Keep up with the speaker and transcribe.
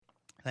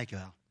Thank you,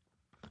 Al.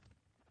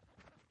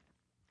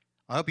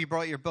 I hope you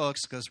brought your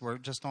books because we're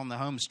just on the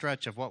home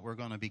stretch of what we're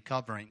going to be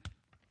covering.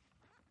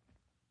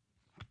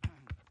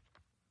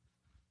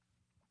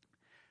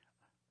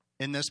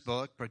 In this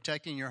book,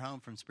 Protecting Your Home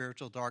from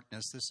Spiritual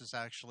Darkness, this is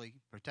actually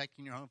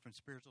Protecting Your Home from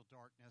Spiritual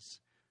Darkness,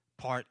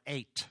 Part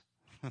 8.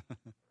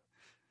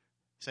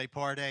 Say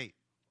Part 8.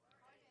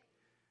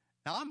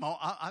 Now,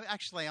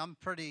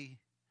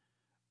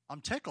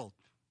 I'm tickled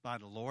by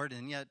the Lord,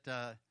 and yet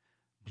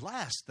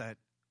blessed that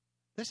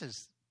this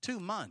is 2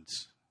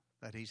 months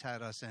that He's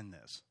had us in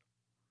this.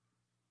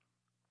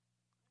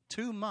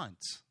 2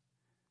 months.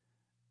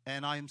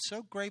 And I'm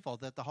so grateful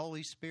that the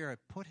Holy Spirit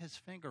put His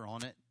finger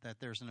on it, that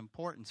there's an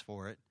importance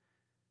for it,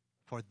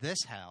 for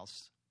this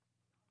house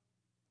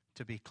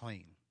to be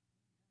clean.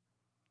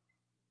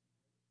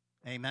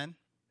 Amen?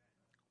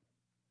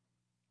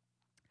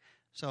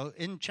 So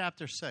in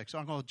chapter 6,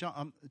 I'm going to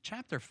jump,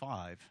 chapter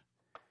 5,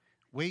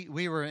 we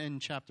were in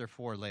chapter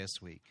 4 last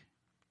week.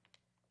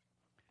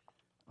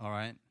 All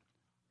right?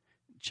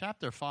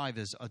 Chapter 5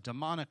 is a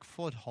demonic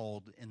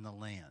foothold in the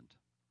land.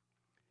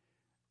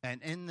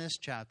 And in this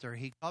chapter,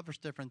 he covers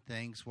different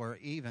things where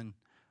even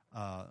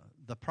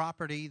the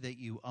property that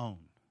you own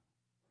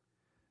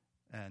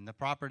and the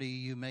property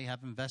you may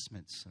have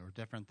investments or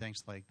different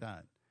things like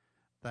that,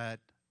 that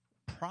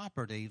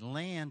property,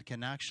 land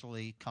can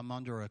actually come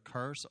under a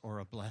curse or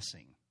a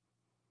blessing.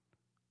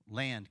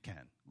 Land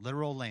can.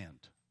 Literal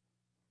land.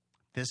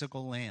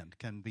 Physical land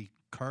can be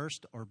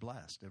cursed or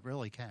blessed. It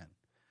really can.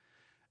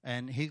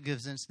 And he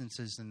gives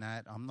instances in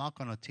that. I'm not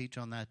going to teach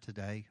on that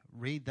today.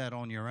 Read that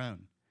on your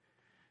own.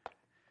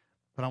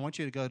 But I want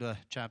you to go to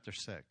chapter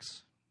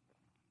 6.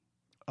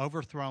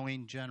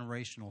 Overthrowing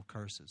generational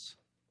curses.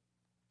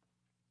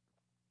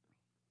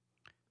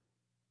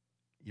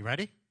 You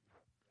ready?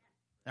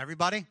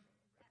 Everybody?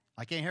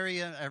 I can't hear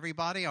you.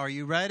 Everybody, are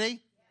you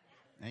ready?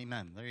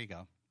 Amen. There you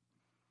go.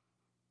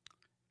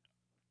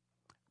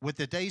 With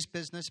the day's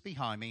business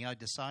behind me, I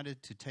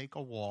decided to take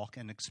a walk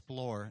and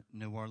explore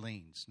New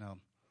Orleans. Now,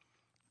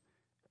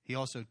 he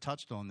also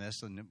touched on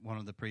this in one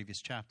of the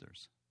previous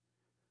chapters.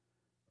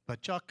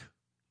 But Chuck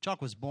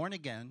was born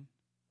again.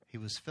 He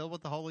was filled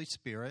with the Holy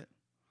Spirit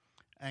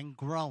and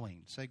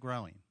growing. Say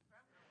growing.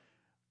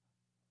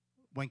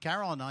 When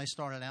Carol and I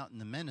started out in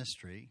the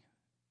ministry,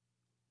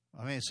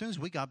 I mean, as soon as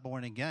we got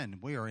born again,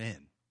 we were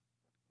in.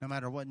 No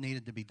matter what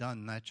needed to be done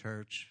in that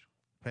church,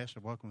 Pastor,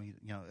 what can we,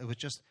 it was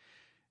just,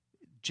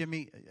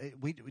 Jimmy,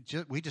 we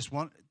just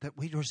want that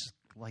we were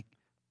like,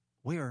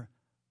 we are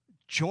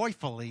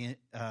joyfully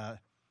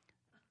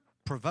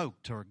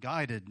provoked or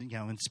guided,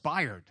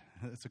 inspired.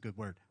 That's a good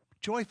word.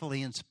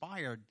 Joyfully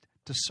inspired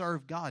to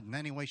serve God in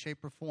any way,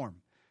 shape, or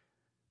form.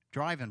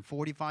 Driving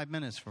 45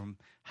 minutes from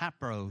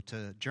Hatboro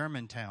to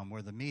Germantown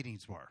where the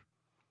meetings were.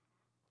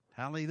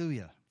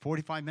 Hallelujah.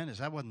 45 minutes.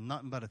 That wasn't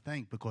nothing but a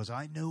thing because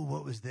I knew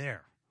what was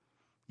there.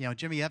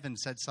 Jimmy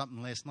Evans said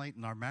something last night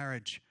in our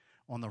marriage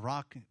on the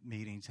Rock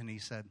meetings, and he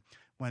said,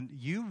 when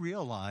you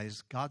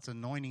realize God's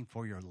anointing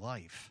for your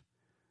life,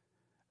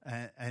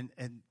 and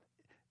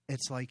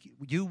it's like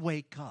you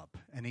wake up,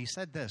 and he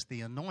said this,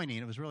 the anointing,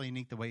 it was really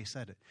neat the way he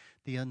said it,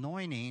 the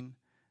anointing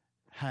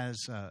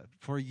has,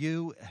 for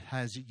you,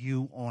 has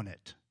you on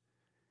it.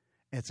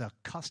 It's a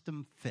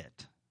custom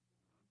fit.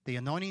 The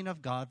anointing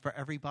of God for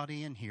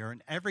everybody in here,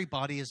 and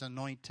everybody is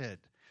anointed.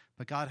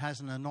 But God has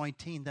an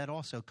anointing that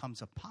also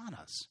comes upon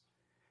us,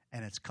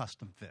 and it's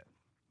custom fit.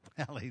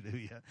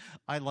 Hallelujah.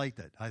 I liked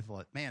it. I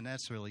thought, man,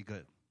 that's really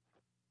good.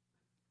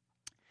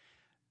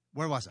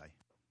 Where was I?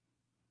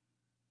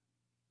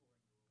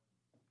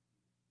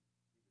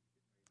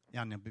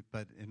 Yeah, no,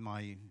 but in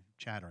my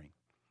chattering.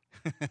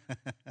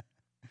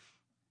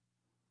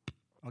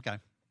 Okay.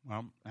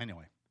 Well,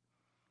 anyway.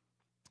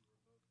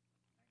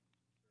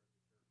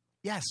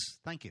 Yes,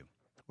 thank you.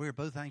 We were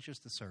both anxious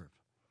to serve.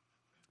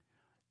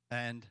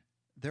 And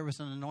there was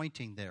an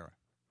anointing there.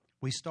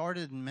 We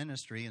started in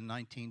ministry in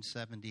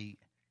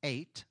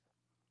 1978.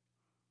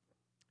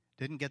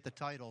 Didn't get the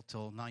title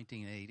till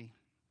 1980.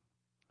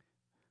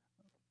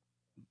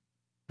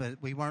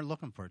 But we weren't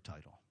looking for a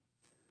title.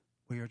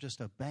 We were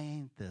just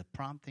obeying the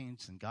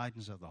promptings and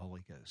guidance of the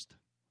Holy Ghost.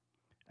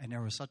 And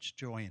there was such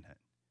joy in it.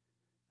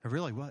 There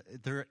really was.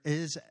 There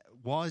is,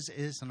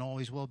 and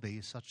always will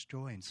be such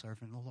joy in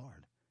serving the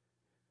Lord.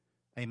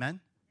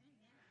 Amen?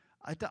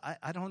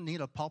 I don't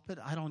need a pulpit.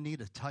 I don't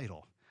need a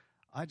title.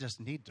 I just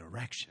need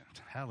direction.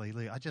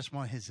 Hallelujah. I just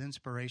want His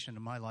inspiration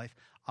in my life.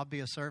 I'll be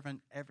a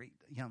servant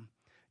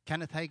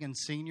Kenneth Hagin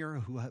Sr.,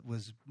 who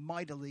was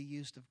mightily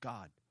used of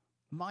God.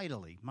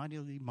 Mightily.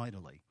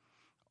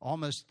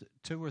 Almost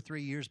 2 or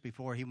 3 years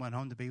before he went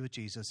home to be with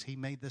Jesus, he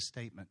made this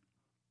statement.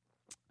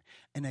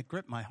 And it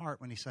gripped my heart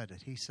when he said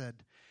it. He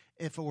said,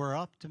 if it were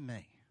up to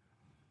me,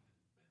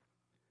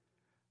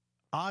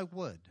 I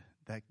would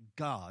that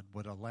God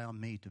would allow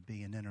me to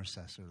be an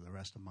intercessor the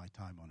rest of my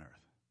time on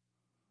earth.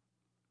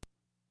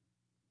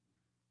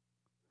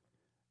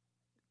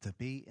 To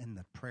be in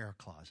the prayer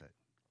closet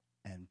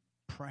and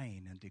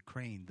praying and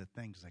decreeing the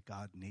things that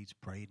God needs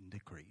prayed and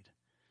decreed.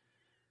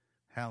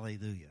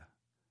 Hallelujah.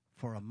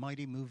 for a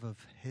mighty move of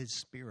his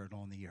Spirit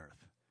on the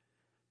earth.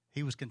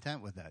 He was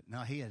content with that.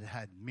 Now, he had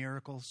had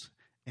miracles,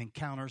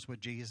 encounters with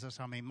Jesus.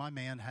 I mean, my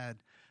man had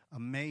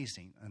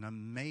an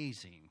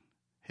amazing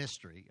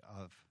history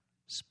of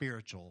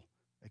spiritual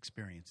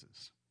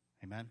experiences.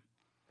 Amen?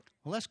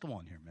 Well, let's go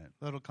on here a minute.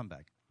 It'll come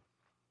back.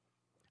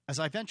 As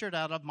I ventured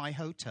out of my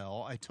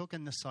hotel, I took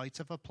in the sights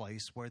of a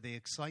place where the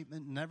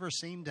excitement never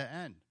seemed to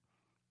end.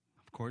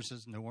 Of course,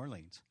 it's New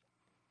Orleans.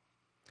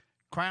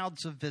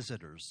 Crowds of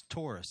visitors,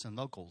 tourists, and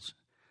locals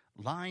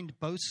lined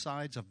both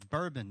sides of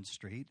Bourbon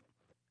Street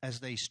as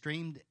they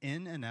streamed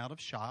in and out of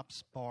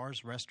shops,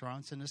 bars,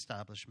 restaurants, and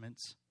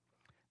establishments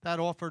that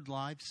offered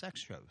live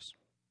sex shows.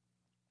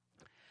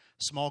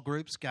 Small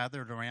groups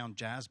gathered around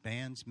jazz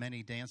bands,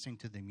 many dancing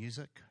to the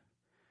music.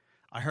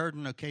 I heard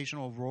an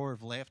occasional roar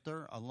of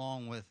laughter,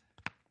 along with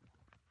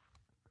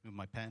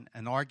my pen,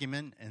 an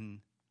argument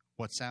in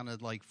what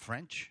sounded like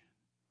French.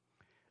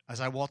 As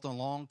I walked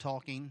along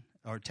taking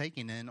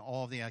in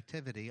all the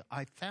activity,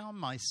 I found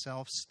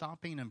myself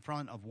stopping in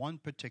front of one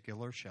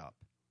particular shop.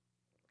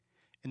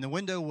 In the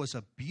window was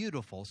a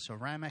beautiful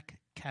ceramic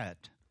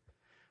cat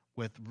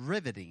with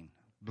riveting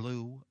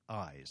blue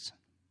eyes.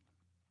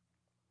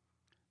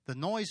 The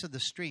noise of the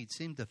street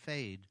seemed to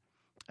fade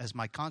as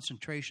my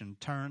concentration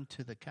turned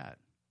to the cat.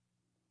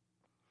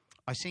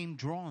 I seemed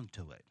drawn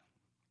to it.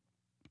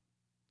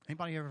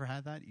 Anybody ever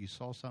had that? You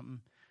saw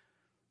something?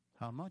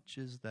 How much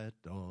is that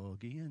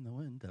doggy in the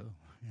window?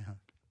 Yeah.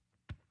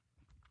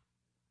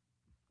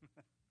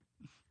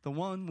 The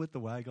one with the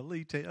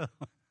waggly tail.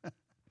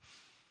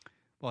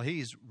 Well,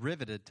 he's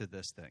riveted to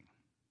this thing.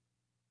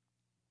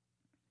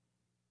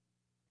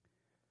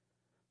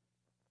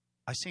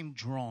 I seemed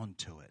drawn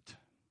to it.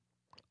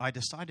 I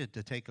decided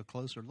to take a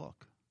closer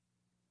look.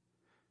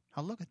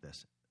 Now look at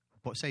this.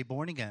 Say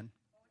born again,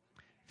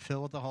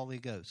 filled with the Holy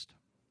Ghost.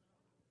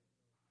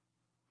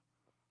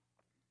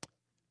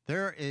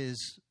 There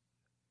is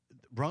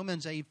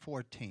Romans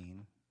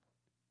 8:14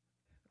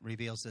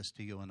 reveals this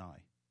to you and I.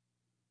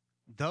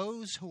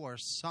 Those who are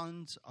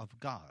sons of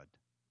God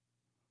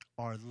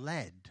are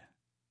led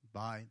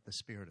by the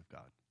Spirit of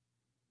God.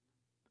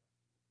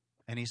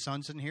 Any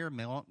sons in here,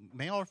 male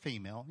or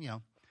female? You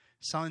know,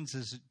 sons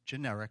is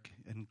generic,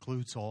 it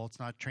includes all. It's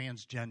not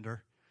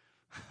transgender.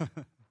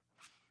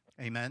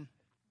 Amen.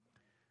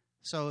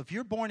 So if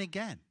you're born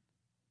again,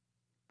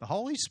 the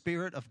Holy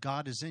Spirit of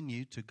God is in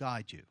you to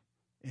guide you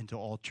into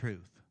all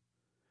truth.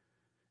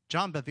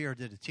 John Bevere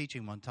did a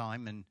teaching one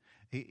time, and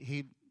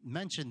he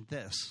mentioned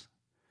this,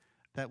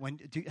 that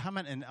how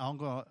many, and I'll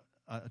go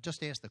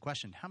just ask the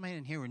question, how many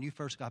in here when you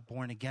first got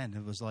born again,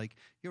 it was like,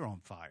 you're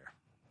on fire?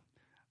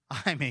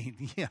 I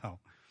mean,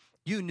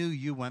 you knew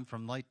you went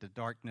from light to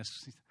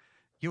darkness.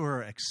 You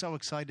were so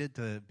excited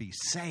to be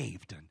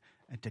saved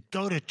and to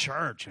go to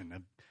church.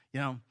 And,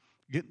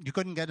 you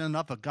couldn't get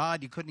enough of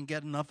God. You couldn't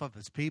get enough of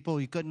his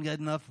people. You couldn't get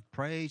enough of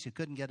praise. You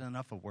couldn't get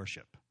enough of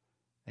worship.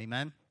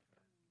 Amen?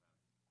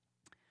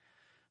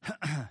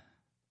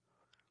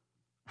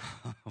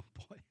 Oh,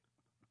 boy.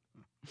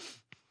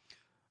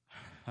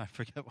 I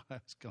forget why I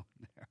was going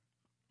there.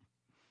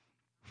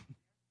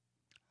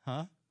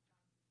 Huh?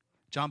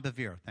 John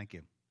Bevere, thank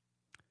you.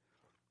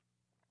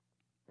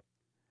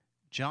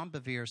 John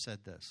Bevere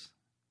said this,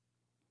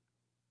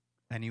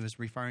 and he was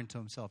referring to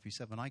himself. He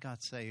said, when I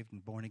got saved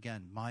and born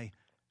again, my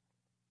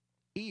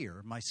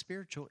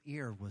spiritual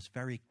ear was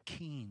very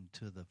keen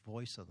to the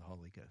voice of the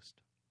Holy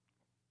Ghost.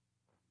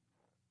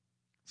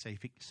 Say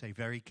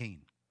very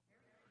keen.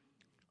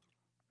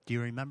 Do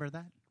you remember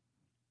that?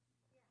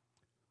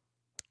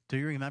 Do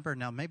you remember?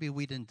 Now, maybe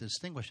we didn't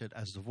distinguish it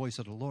as the voice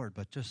of the Lord,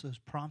 but just those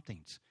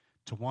promptings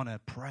to want to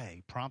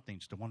pray,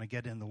 promptings to want to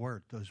get in the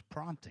Word, those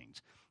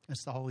promptings.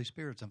 It's the Holy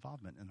Spirit's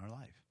involvement in our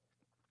life.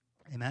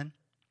 Amen?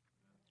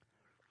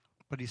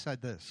 But he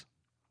said this.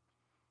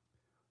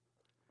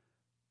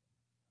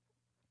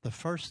 The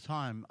first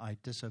time I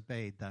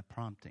disobeyed that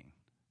prompting,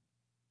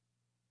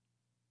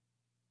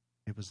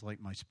 it was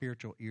like my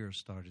spiritual ears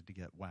started to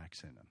get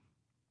wax in them.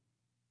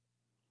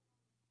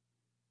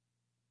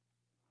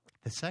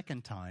 The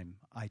second time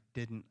I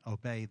didn't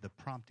obey the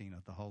prompting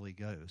of the Holy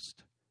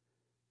Ghost,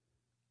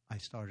 I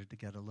started to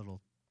get a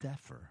little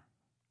deafer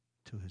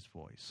to his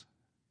voice.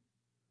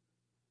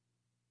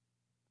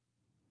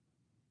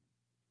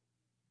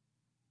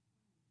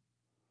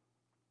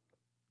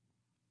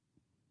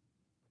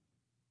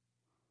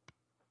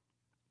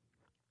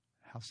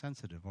 How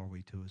sensitive are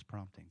we to his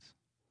promptings?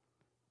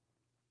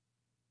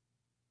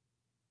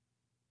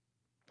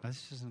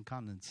 This isn't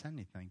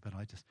condescending anything, but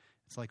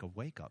it's like a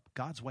wake up.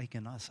 God's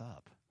waking us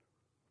up.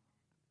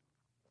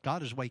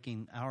 God is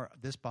waking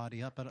this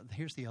body up. But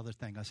here's the other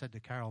thing. I said to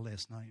Carol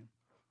last night.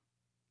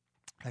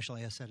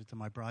 Actually, I said it to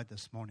my bride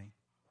this morning.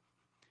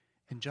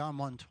 In John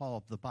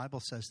 1:12, the Bible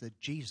says that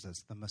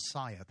Jesus, the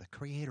Messiah, the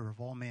creator of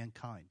all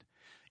mankind,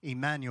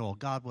 Emmanuel,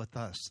 God with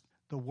us,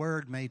 the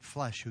Word made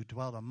flesh who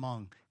dwelt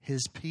among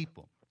his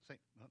people.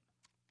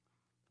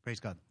 Praise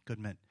God. Good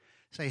men.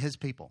 Say his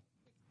people.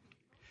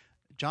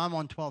 John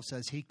 1:12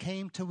 says, he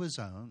came to his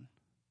own,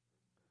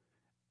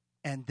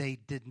 and they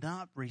did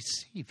not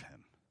receive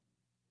him.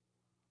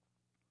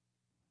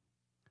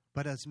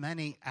 But as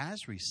many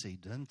as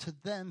received him, to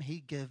them he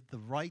gave the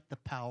right, the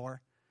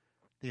power,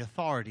 the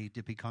authority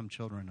to become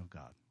children of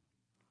God.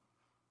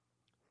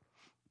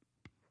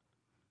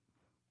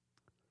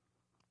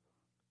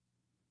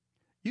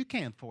 You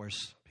can't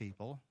force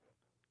people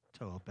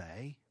to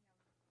obey.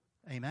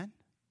 Amen?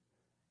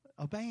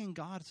 Obeying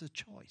God is a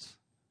choice.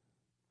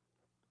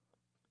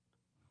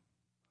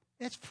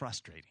 It's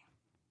frustrating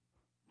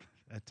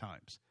at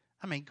times.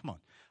 I mean, come on.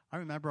 I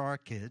remember our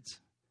kids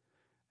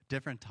at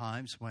different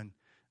times when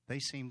they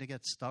seemed to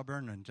get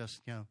stubborn and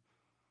just,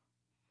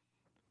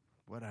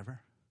 whatever.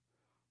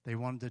 They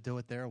wanted to do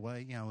it their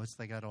way. As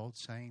they got old,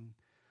 saying,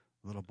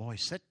 little boy,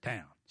 sit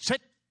down,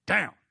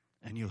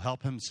 and you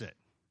help him sit.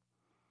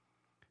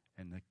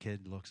 And the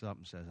kid looks up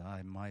and says,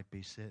 I might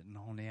be sitting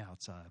on the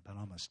outside, but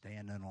I'm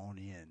standing on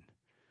the in.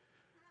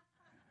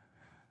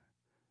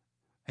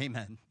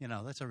 Amen.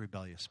 That's a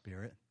rebellious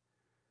spirit.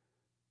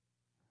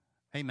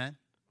 Amen.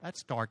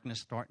 That's darkness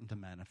starting to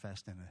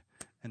manifest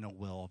in the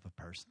will of a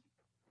person.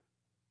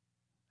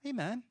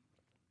 Amen.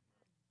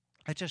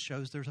 It just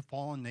shows there's a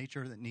fallen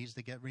nature that needs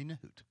to get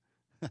renewed.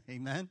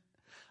 Amen.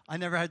 I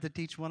never had to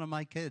teach one of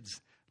my kids,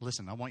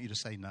 listen, I want you to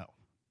say no.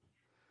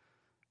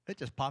 It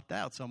just popped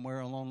out somewhere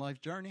along life's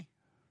journey.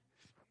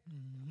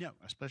 No,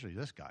 especially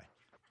this guy.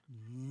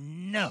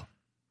 No.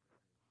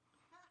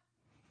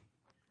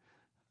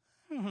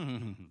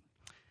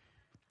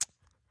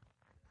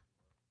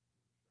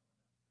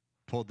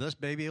 Pulled this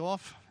baby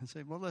off and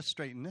said, well, let's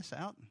straighten this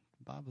out.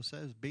 The Bible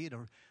says,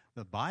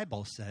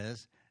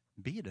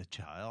 be the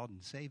child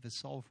and save his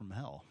soul from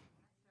hell.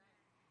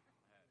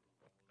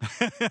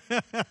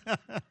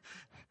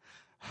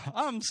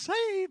 I'm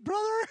saved,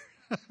 brother.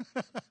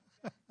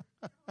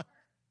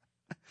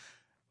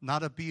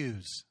 Not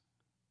abuse.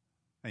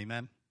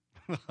 Amen.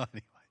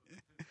 Anyway,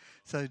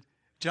 so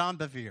John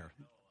Bevere.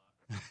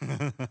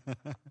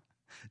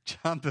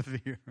 John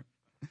Bevere.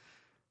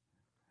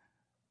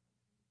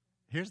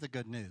 Here's the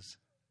good news.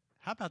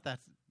 How about that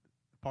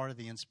part of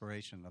the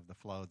inspiration of the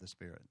flow of the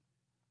Spirit?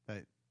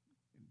 That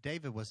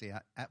David was, is,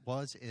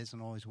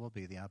 and always will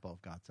be the apple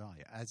of God's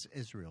eye, as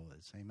Israel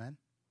is. Amen?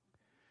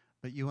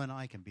 But you and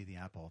I can be the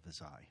apple of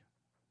his eye.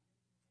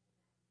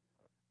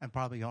 And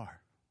probably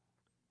are.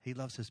 He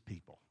loves his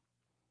people.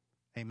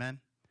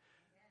 Amen?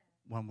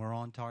 When we're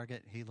on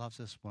target, he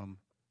loves us when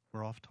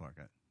we're off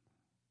target.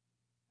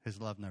 His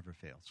love never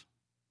fails.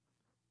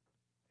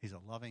 He's a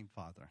loving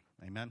Father.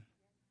 Amen?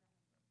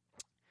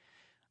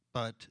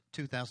 But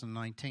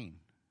 2019,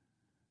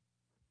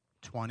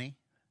 20,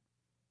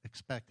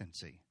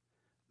 expectancy.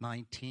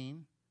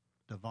 19,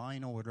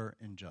 divine order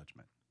and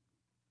judgment.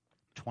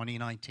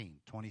 2019,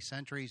 20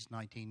 centuries,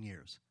 19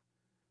 years.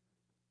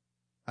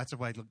 That's the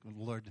way the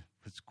Lord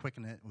was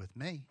quickening it with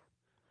me.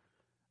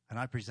 And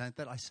I present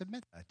that, I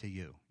submit that to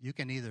you. You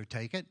can either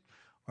take it,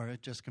 or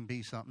it just can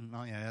be something,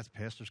 oh yeah, that's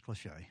pastor's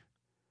cliche.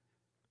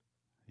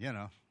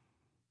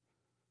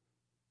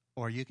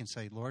 Or you can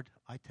say, Lord,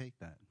 I take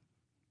that.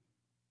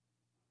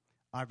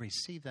 I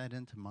receive that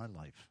into my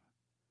life.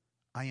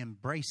 I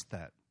embrace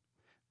that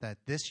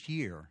this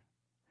year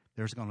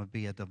there's going to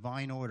be a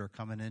divine order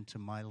coming into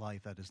my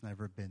life that has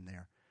never been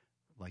there,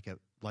 like it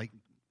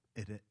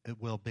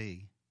will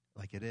be,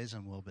 like it is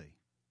and will be.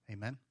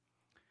 Amen?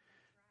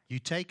 You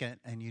take it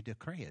and you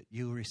decree it.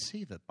 You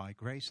receive it by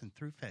grace and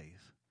through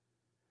faith.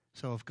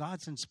 So if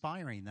God's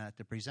inspiring that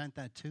to present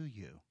that to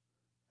you,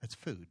 it's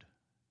food.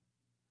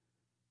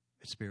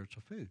 It's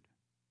spiritual food.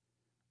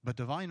 But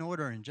divine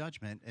order and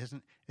judgment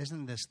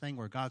isn't this thing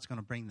where God's going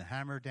to bring the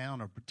hammer down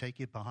or take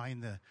you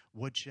behind the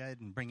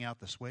woodshed and bring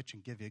out the switch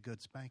and give you a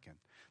good spanking.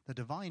 The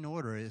divine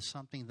order is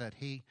something that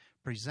he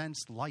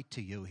presents light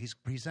to you. He's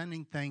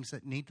presenting things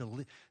that need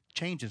to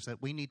changes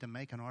that we need to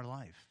make in our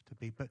life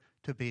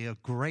to be a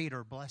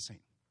greater blessing.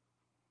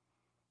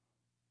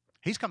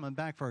 He's coming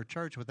back for a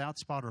church without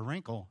spot or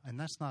wrinkle, and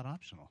that's not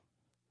optional.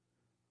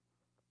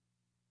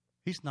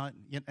 He's not,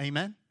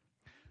 amen?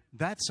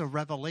 That's a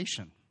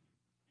revelation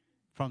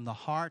from the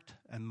heart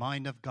and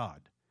mind of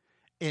God.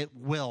 It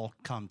will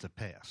come to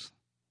pass.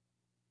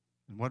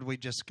 And what we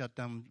just got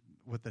done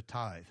with the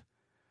tithe?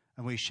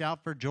 And we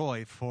shout for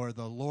joy, for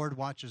the Lord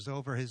watches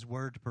over his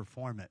word to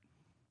perform it.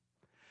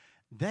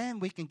 Then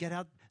we can get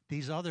out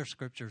these other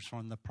scriptures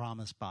from the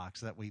promise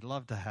box that we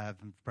love to have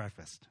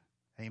prefaced.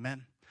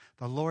 Amen?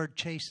 The Lord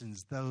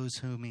chastens those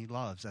whom he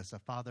loves, as the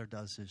Father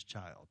does his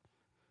child.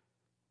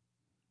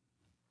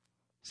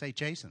 Say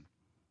chasten.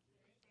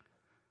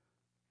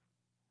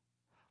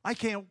 I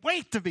can't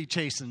wait to be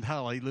chastened.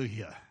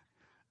 Hallelujah.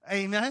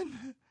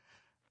 Amen.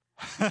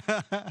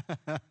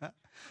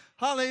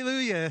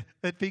 Hallelujah.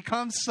 It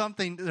becomes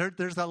something,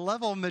 there's a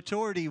level of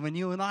maturity when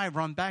you and I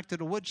run back to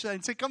the woodshed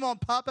and say, come on,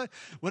 Papa,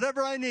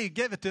 whatever I need,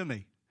 give it to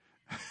me.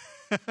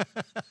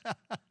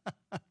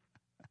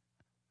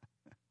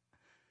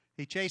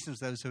 He chastens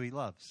those who he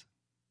loves.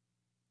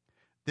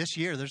 This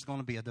year, there's going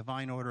to be a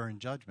divine order and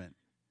judgment.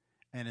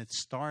 And it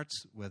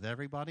starts with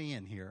everybody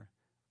in here.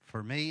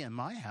 For me and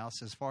my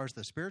house, as far as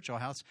the spiritual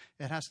house,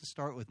 it has to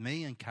start with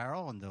me and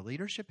Carol and the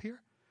leadership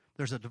here.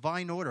 There's a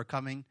divine order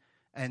coming,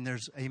 And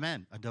there's,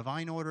 amen, a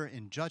divine order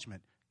in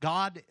judgment.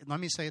 God, let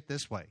me say it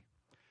this way.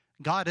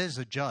 God is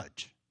a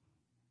judge.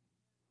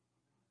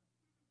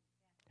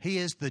 He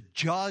is the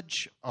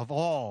judge of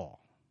all.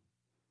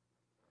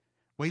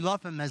 We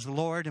love him as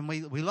Lord, and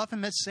we love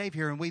him as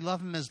Savior, and we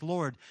love him as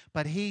Lord.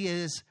 But he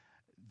is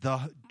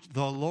the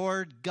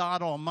Lord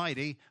God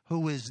Almighty,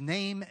 who his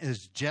name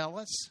is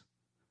jealous.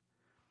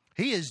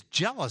 He is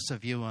jealous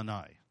of you and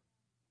I.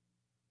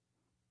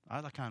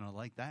 I kind of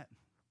like that.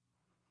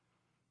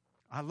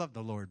 I love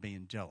the Lord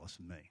being jealous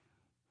of me.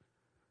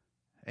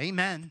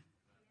 Amen.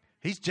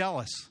 He's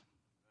jealous.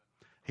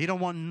 He don't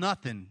want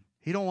nothing.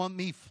 He don't want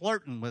me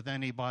flirting with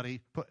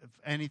anybody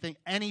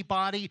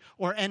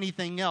or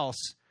anything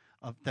else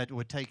that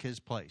would take his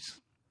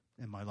place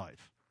in my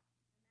life.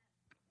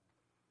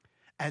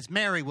 As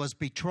Mary was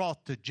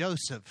betrothed to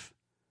Joseph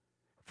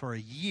for a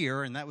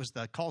year, and that was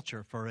the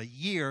culture, for a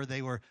year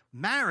they were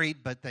married,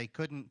 but they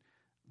couldn't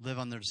live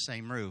under the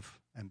same roof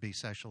and be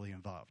sexually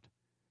involved.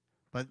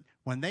 But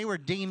when they were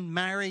deemed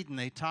married and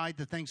they tied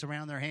the things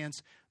around their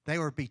hands, they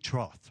were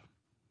betrothed.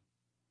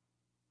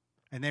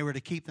 And they were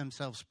to keep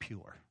themselves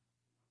pure.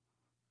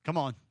 Come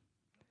on.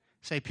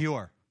 Say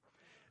pure.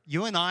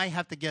 You and I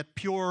have to get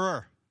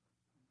purer.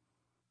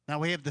 Now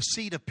we have the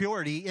seed of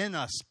purity in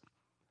us.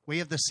 We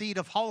have the seed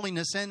of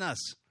holiness in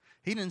us.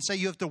 He didn't say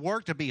you have to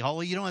work to be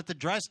holy. You don't have to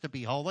dress to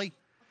be holy.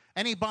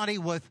 Anybody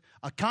with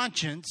a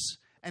conscience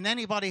and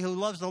anybody who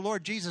loves the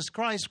Lord Jesus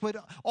Christ would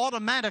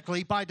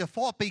automatically, by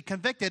default, be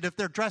convicted if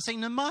they're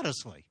dressing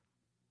immodestly.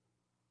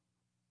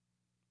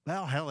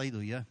 Well,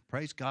 hallelujah.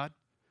 Praise God.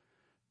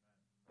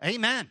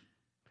 Amen.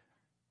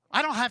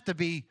 I don't have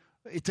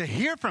to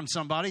hear from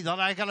somebody that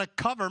I got to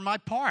cover my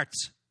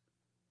parts.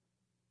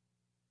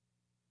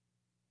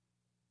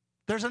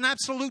 There's an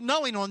absolute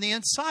knowing on the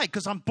inside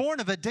because I'm born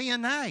of a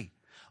DNA.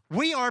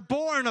 We are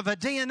born of a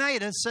DNA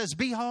that says,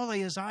 be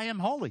holy as I am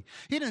holy.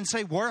 He didn't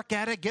say work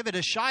at it, give it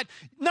a shot.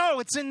 No,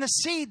 it's in the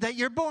seed that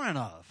you're born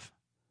of.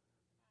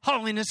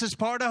 Holiness is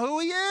part of who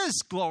he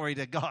is. Glory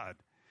to God.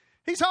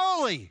 He's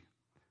holy.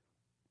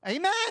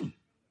 Amen.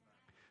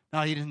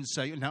 No, he didn't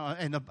say,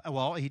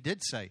 he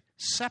did say,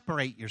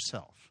 separate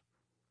yourself.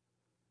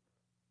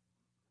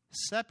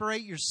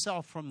 Separate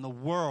yourself from the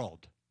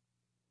world.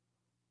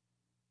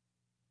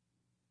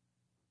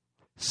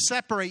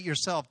 Separate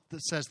yourself,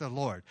 says the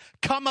Lord.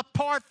 Come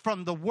apart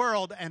from the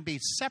world and be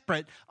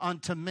separate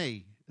unto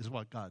me, is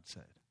what God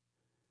said.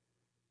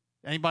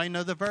 Anybody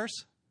know the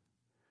verse?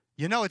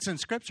 You know it's in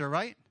Scripture,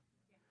 right?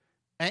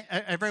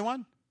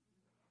 Everyone?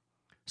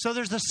 So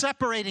there's the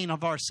separating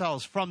of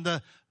ourselves from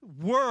the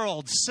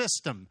world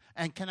system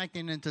and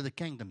connecting into the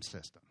kingdom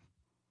system.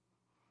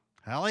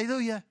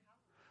 Hallelujah.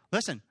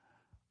 Listen,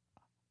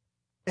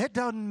 it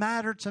doesn't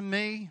matter to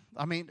me.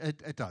 I mean,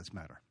 it does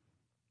matter.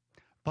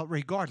 But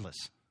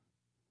regardless,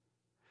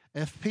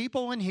 if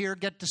people in here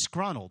get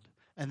disgruntled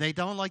and they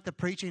don't like the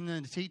preaching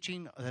and the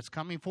teaching that's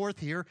coming forth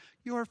here,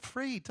 you're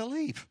free to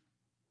leave.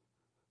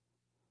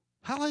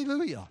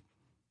 Hallelujah.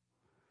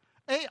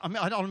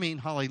 I don't mean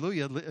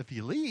hallelujah if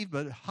you leave,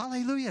 but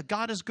hallelujah.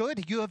 God is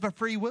good. You have a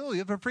free will. You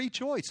have a free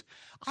choice.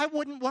 I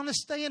wouldn't want to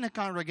stay in a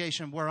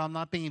congregation where I'm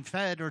not being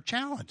fed or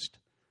challenged.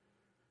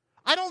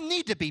 I don't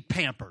need to be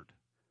pampered.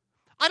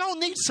 I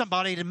don't need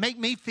somebody to make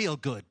me feel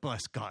good,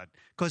 bless God.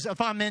 Because if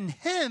I'm in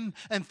him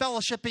and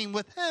fellowshipping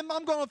with him,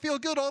 I'm going to feel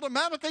good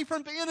automatically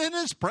from being in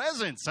his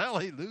presence.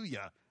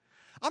 Hallelujah.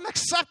 I'm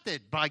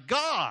accepted by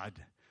God.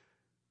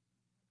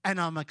 And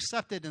I'm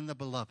accepted in the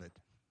beloved.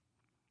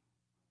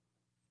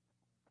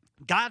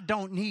 God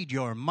don't need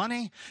your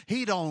money.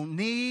 He don't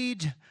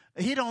need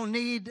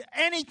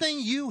anything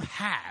you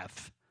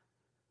have.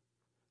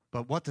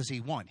 But what does he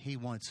want? He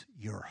wants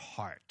your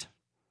heart.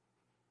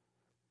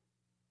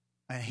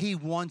 And he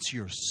wants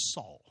your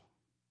soul.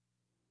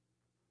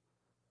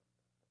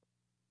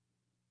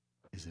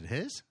 Is it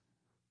his?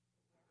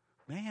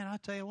 Man, I'll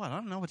tell you what, I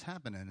don't know what's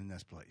happening in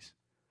this place.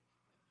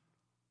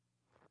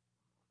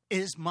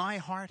 Is my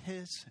heart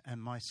his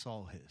and my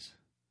soul his?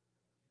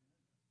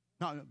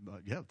 No,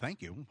 yeah,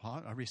 thank you.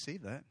 I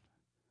received that.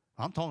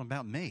 I'm talking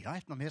about me.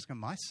 I'm asking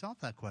myself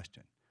that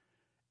question.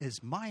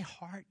 Is my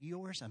heart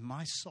yours and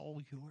my soul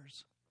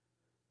yours?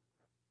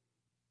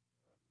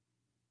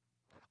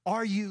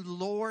 Are you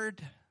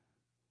Lord,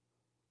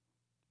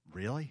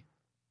 really,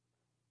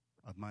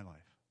 of my life?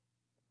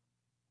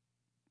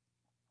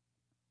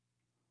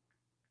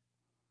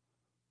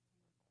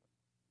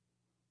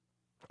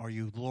 Are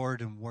you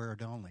Lord in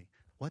word only?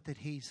 What did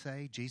he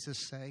say, Jesus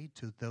say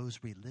to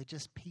those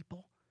religious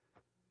people?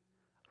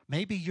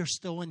 Maybe you're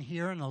still in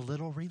here and a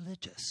little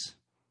religious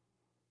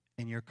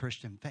in your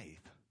Christian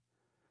faith.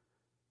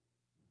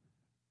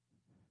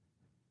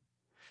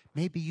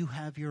 Maybe you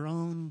have your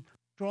own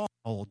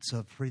strongholds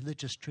of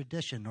religious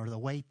tradition or the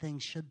way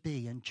things should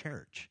be in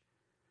church.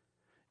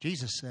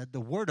 Jesus said the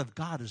word of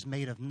God is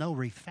made of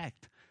no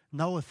effect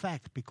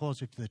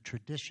because of the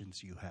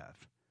traditions you have.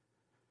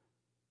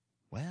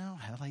 Well,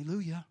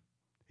 hallelujah.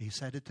 He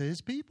said it to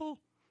his people.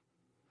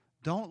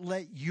 Don't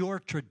let your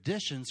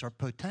traditions or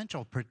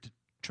potential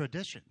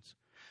traditions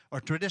or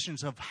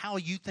traditions of how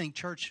you think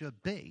church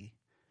should be,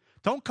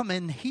 don't come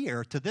in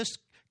here to this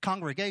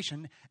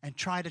congregation and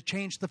try to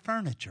change the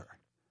furniture.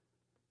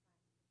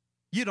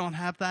 You don't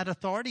have that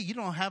authority. You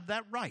don't have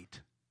that right.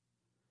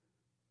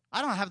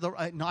 I don't have the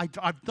right. No,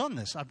 I've done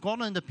this. I've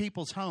gone into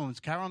people's homes.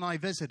 Carol and I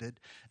visited,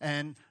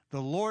 and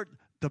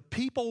the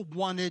people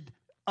wanted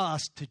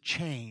us to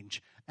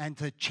change and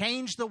to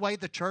change the way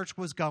the church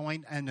was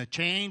going and to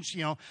change,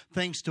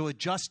 things to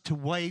adjust to the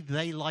way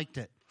they liked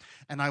it.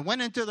 And I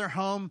went into their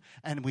home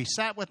and we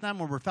sat with them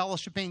when we were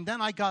fellowshipping.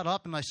 Then I got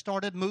up and I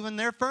started moving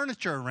their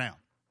furniture around.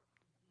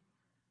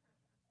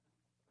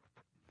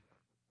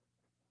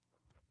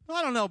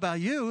 I don't know about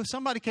you. If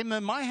somebody came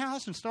in my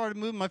house and started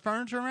moving my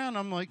furniture around,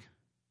 I'm like,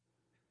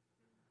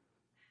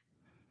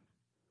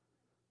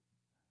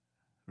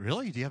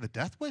 really? Do you have a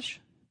death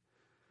wish?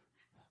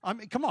 I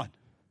mean, come on.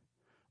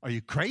 Are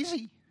you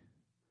crazy?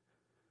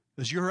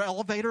 Does your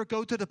elevator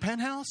go to the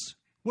penthouse?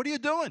 What are you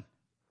doing?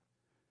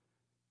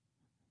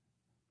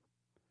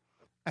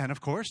 And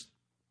of course,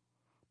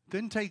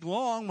 didn't take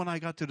long when I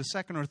got to the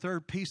second or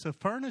third piece of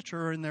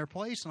furniture in their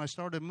place and I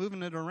started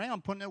moving it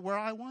around, putting it where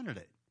I wanted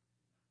it.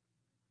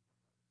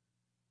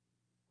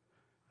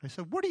 They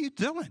said, what are you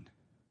doing?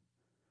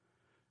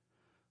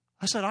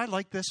 I said, I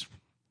like this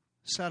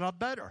setup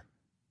better.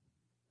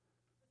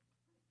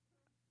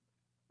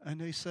 And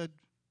they said,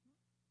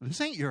 this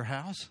ain't your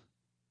house.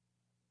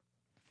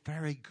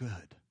 Very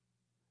good.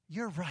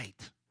 You're right.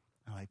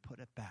 And I put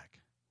it back.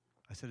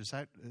 I said,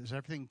 is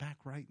everything back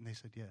right? And they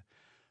said, yeah.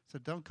 I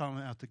said, don't come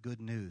out to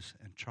good news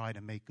and try to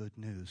make good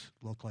news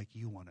look like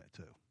you want it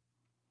to.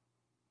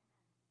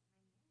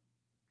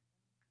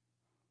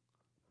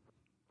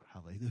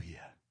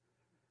 Hallelujah.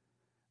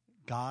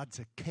 God's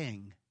a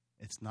king.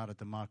 It's not a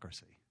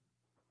democracy.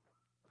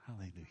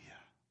 Hallelujah.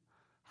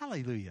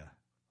 Hallelujah.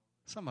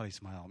 Somebody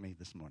smile at me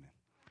this morning.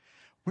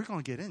 We're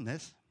going to get in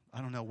this.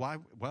 I don't know why.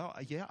 Well,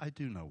 yeah, I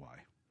do know why.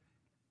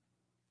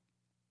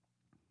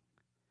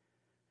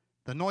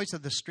 The noise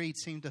of the street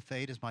seemed to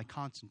fade as my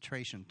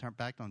concentration turned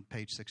back on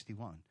page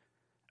 61.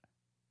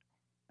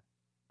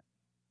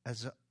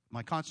 As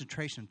my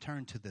concentration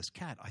turned to this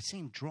cat, I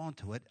seemed drawn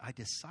to it. I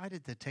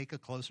decided to take a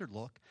closer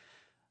look.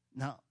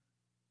 Now,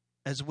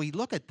 as we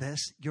look at this,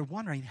 you're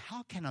wondering,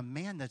 how can a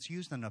man that's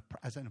used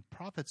as in a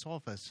prophet's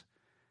office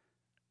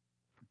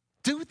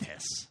do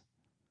this?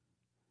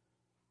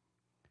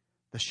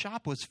 The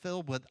shop was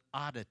filled with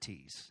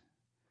oddities,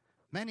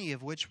 many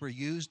of which were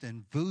used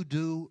in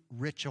voodoo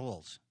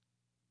rituals.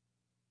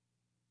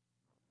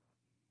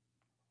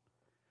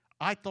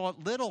 I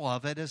thought little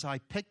of it as I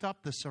picked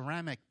up the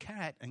ceramic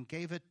cat and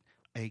gave it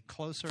a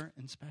closer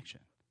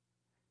inspection.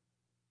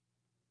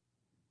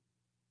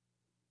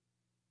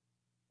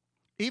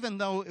 Even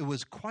though it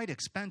was quite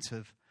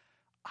expensive,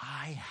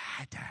 I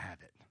had to have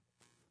it.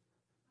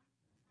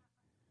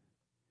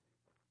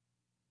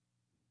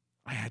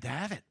 I had to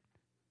have it.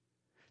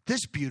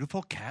 This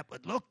beautiful cat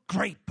would look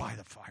great by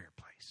the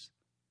fireplace.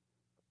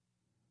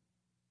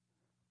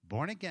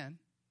 Born again,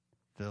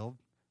 filled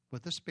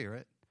with the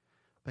Spirit,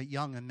 but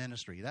young in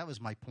ministry. That was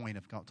my point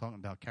of talking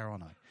about Carol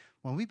and I.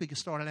 When we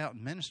started out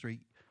in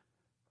ministry,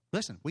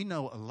 listen, we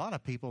know a lot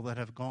of people that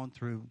have gone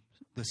through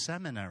the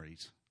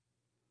seminaries.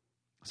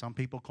 Some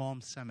people call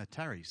them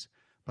cemeteries,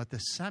 but the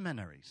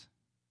seminaries.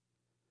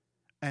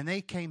 And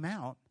they came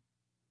out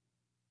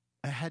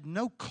and had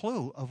no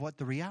clue of what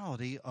the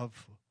reality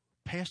of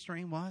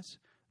pastoring was.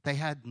 They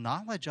had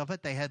knowledge of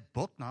it. They had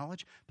book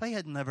knowledge. But they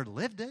had never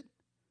lived it.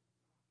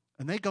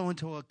 And they go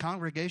into a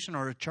congregation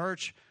or a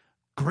church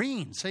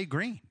green. Say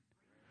green.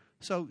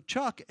 So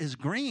Chuck is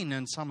green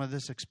in some of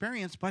this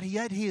experience, but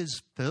yet he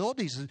is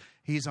filled.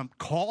 He's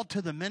called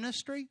to the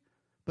ministry.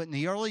 But in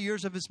the early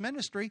years of his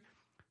ministry,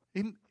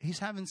 he's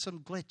having some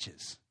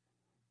glitches.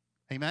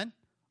 Amen?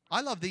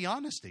 I love the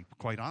honesty,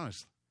 quite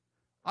honestly.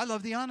 I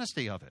love the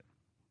honesty of it.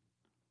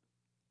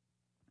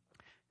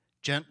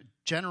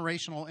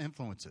 Generational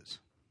influences.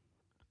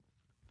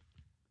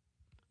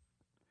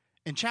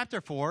 In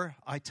chapter 4,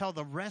 I tell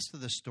the rest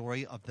of the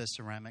story of this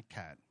ceramic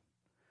cat.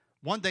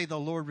 One day the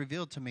Lord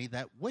revealed to me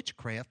that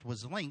witchcraft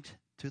was linked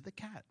to the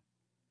cat.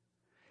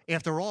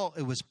 After all,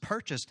 it was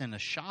purchased in a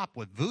shop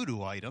with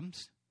voodoo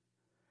items.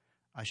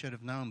 I should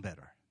have known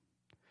better.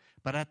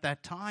 But at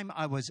that time,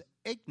 I was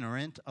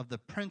ignorant of the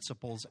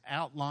principles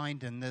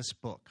outlined in this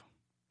book.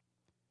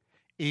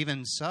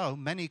 Even so,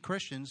 many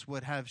Christians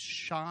would have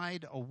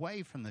shied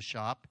away from the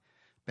shop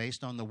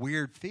based on the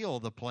weird feel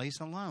of the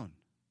place alone.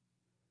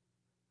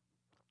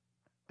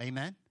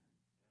 Amen?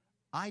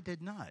 I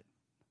did not.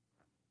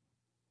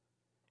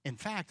 In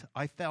fact,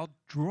 I felt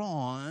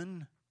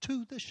drawn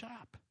to the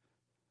shop.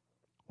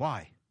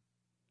 Why?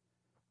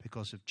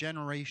 Because of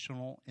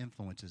generational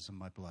influences in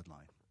my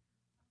bloodline.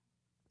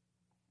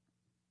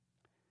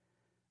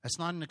 That's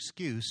not an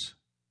excuse.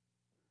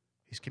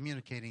 He's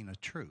communicating a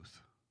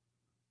truth.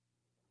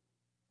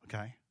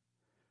 Okay?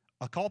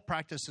 Occult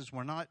practices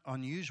were not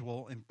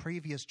unusual in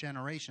previous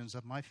generations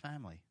of my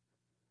family.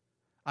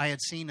 I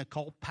had seen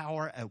occult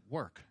power at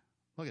work.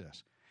 Look at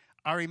this.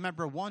 I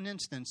remember one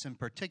instance in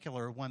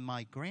particular when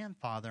my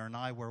grandfather and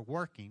I were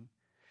working,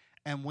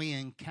 and we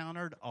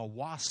encountered a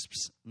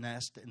wasp's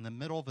nest in the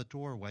middle of a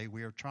doorway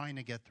we were trying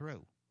to get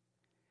through.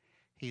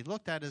 He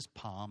looked at his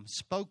palm,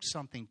 spoke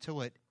something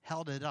to it,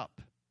 held it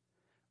up,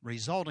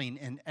 resulting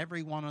in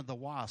every one of the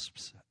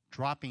wasps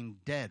dropping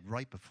dead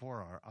right before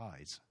our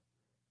eyes.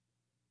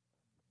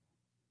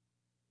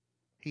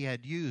 He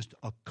had used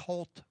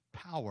occult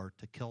power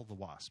to kill the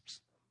wasps.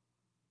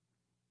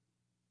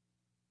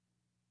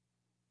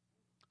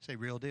 Say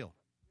real deal.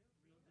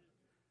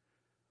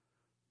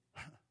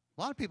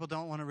 A lot of people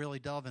don't want to really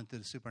delve into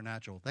the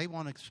supernatural. They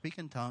want to speak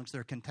in tongues.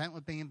 They're content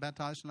with being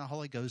baptized in the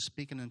Holy Ghost,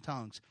 speaking in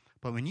tongues.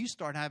 But when you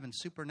start having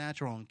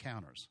supernatural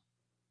encounters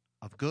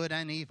of good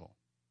and evil,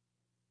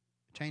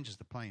 it changes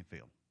the playing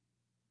field.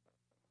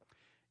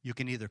 You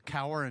can either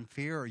cower in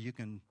fear, or you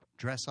can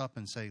dress up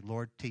and say,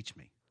 Lord, teach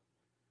me.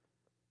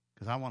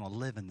 Because I want to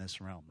live in this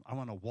realm. I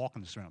want to walk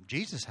in this realm.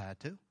 Jesus had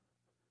to.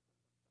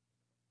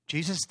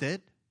 Jesus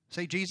did.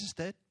 Say, Jesus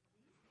did.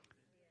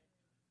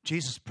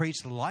 Jesus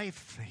preached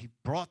life. He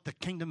brought the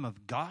kingdom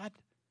of God.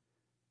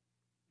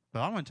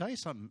 But I want to tell you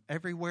something.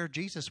 Everywhere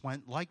Jesus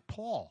went, like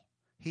Paul,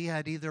 he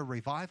had either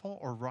revival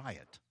or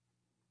riot.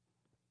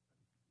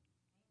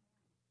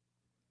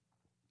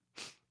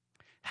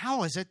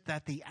 How is it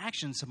that the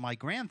actions of my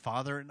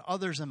grandfather and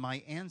others in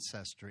my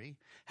ancestry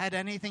had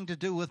anything to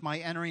do with my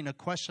entering a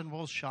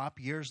questionable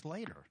shop years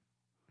later?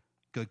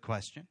 Good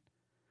question.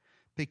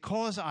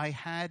 Because I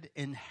had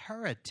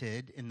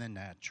inherited in the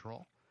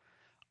natural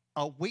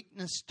a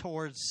weakness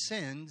towards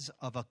sins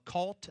of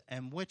occult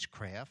and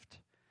witchcraft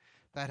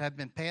that have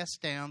been passed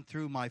down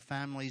through my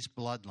family's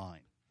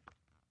bloodline.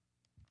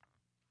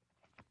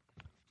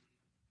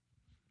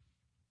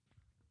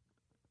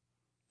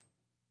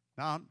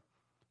 Now,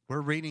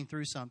 we're reading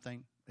through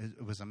something.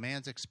 It was a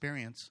man's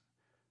experience,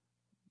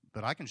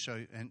 but I can show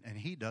you, and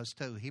he does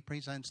too. He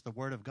presents the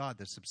Word of God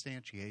that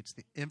substantiates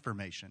the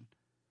information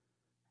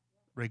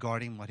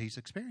regarding what he's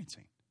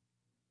experiencing.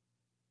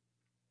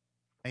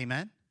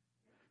 Amen?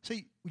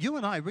 See, you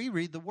and I, we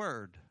read the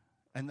Word,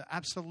 and the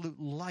absolute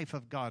life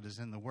of God is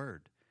in the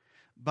Word.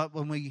 But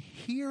when we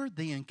hear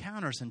the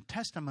encounters and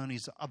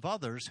testimonies of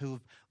others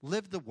who've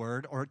lived the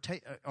Word, or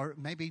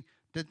maybe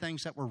did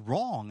things that were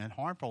wrong and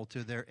harmful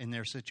to in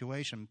their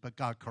situation, but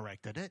God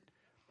corrected it,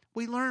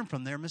 we learn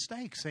from their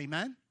mistakes.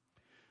 Amen?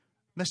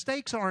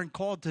 Mistakes aren't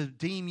called to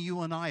deem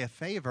you and I a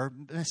favor.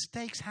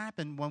 Mistakes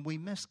happen when we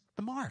miss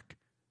the mark.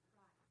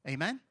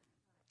 Amen?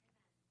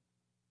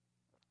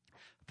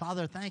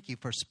 Father, thank you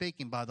for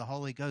speaking by the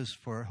Holy Ghost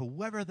for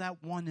whoever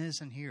that one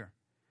is in here,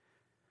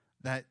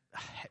 that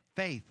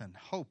faith and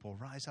hope will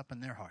rise up in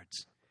their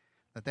hearts,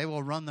 that they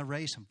will run the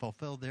race and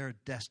fulfill their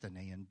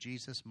destiny in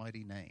Jesus'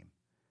 mighty name.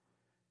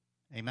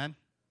 Amen?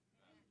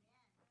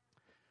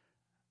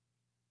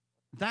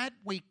 That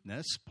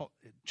weakness,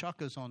 Chuck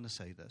goes on to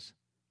say this,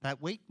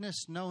 that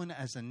weakness known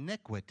as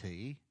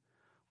iniquity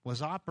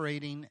was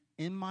operating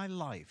in my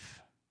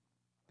life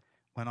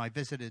when I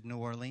visited New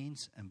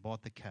Orleans and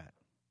bought the cat.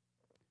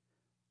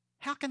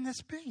 How can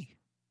this be?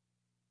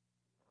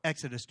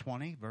 Exodus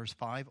 20, verse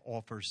 5,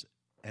 offers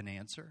an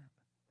answer.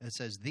 It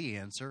says, the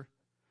answer.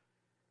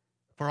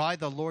 For I,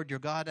 the Lord your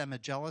God, am a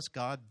jealous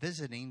God,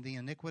 visiting the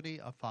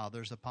iniquity of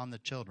fathers upon the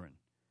children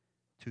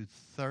to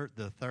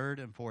the third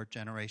and fourth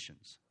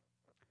generations.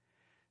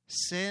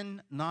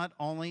 Sin not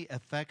only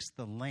affects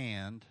the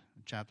land,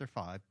 chapter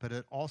 5, but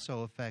it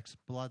also affects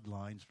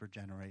bloodlines for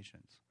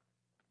generations.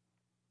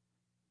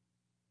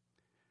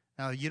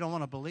 Now, you don't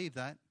want to believe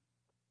that.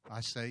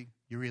 I say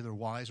you're either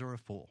wise or a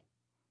fool.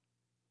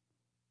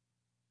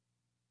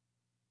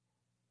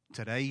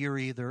 Today, you're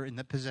either in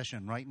the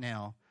position right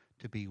now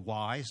to be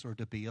wise or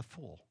to be a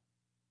fool.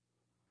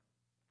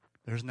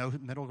 There's no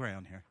middle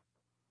ground here.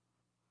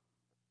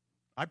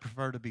 I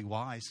prefer to be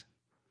wise.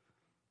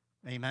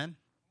 Amen?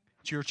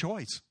 It's your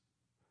choice.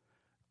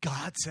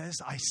 God says,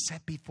 I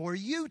set before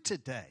you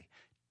today.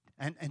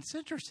 And it's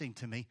interesting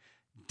to me,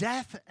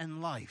 death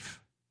and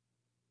life,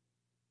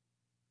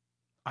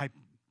 I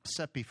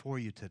set before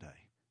you today.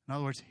 In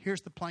other words,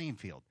 here's the playing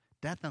field.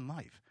 Death and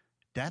life.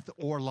 Death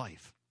or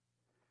life.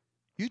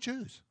 You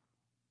choose.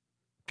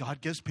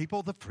 God gives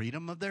people the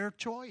freedom of their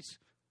choice.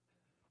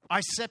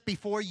 I set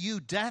before you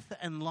death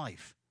and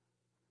life.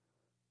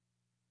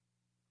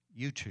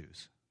 You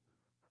choose.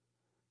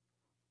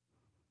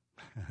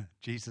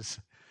 Jesus,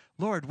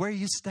 Lord, where are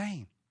you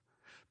staying?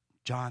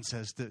 John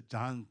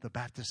the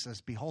Baptist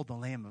says, behold the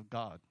Lamb of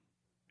God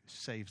who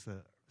saves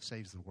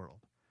the world.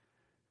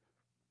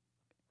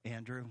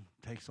 Andrew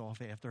takes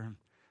off after him.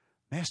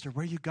 Master,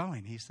 where are you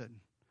going? He said,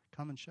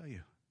 come and show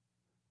you.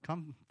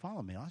 Come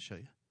follow me, I'll show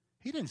you.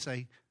 He didn't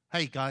say,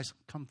 hey guys,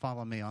 come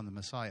follow me on the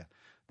Messiah.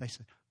 They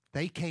said,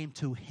 they came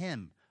to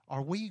him.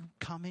 Are we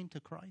coming to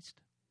Christ?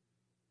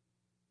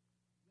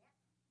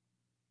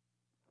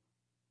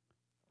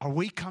 Are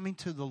we coming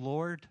to the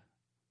Lord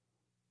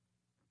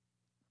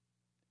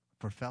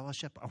for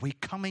fellowship? Are we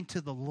coming to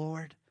the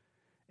Lord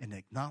in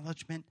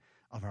acknowledgement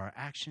of our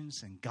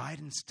actions and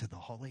guidance to the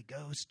Holy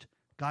Ghost?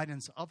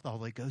 Guidance of the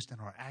Holy Ghost in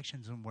our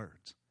actions and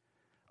words.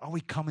 Are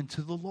we coming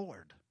to the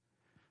Lord?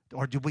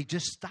 Or did we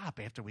just stop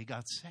after we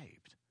got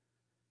saved?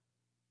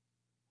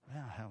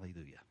 Well,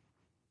 hallelujah.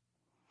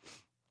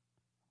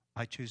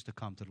 I choose to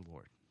come to the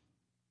Lord.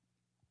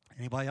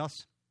 Anybody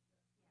else?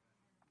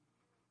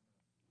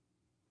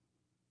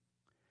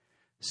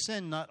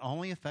 Sin not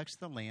only affects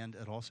the land,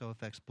 it also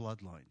affects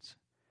bloodlines.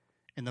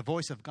 In The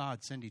Voice of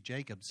God, Cindy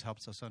Jacobs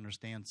helps us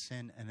understand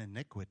sin and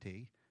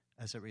iniquity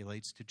as it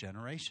relates to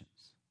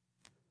generations.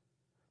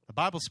 The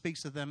Bible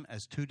speaks of them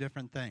as two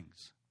different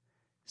things.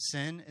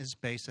 Sin is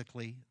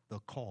basically the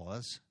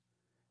cause,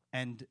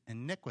 and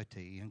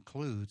iniquity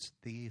includes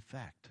the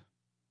effect.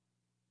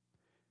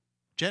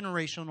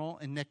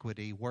 Generational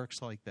iniquity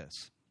works like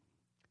this.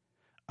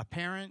 A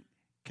parent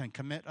can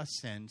commit a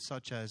sin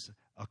such as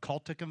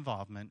occultic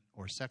involvement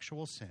or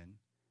sexual sin,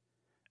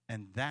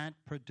 and that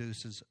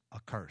produces a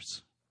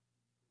curse.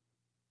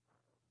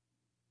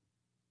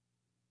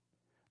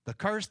 The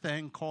curse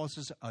then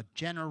causes a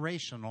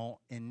generational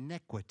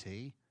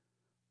iniquity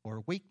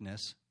or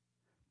weakness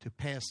to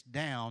pass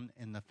down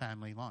in the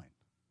family line.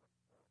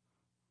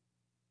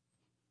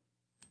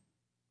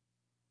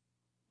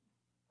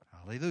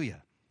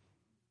 Hallelujah.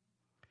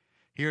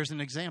 Here's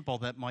an example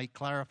that might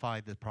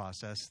clarify the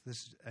process. This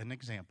is an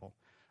example.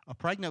 A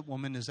pregnant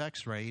woman is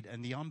x-rayed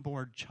and the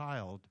unborn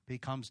child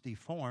becomes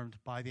deformed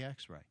by the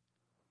x-ray.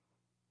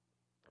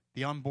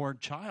 The unborn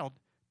child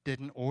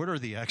didn't order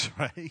the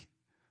x-ray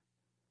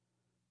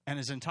and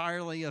is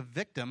entirely a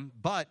victim,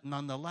 but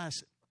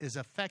nonetheless is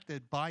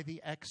affected by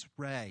the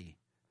x-ray.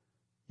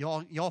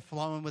 Y'all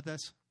flowing with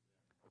this?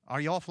 Are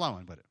y'all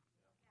flowing with it?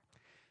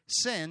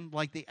 Sin,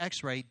 like the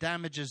x-ray,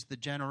 damages the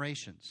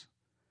generations.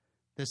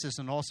 This is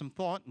an awesome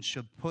thought and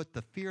should put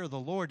the fear of the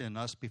Lord in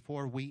us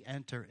before we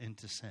enter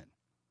into sin.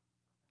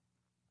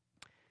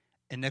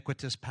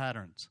 Iniquitous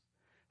patterns.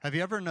 Have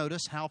you ever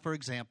noticed how, for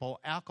example,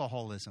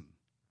 alcoholism,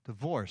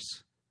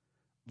 divorce,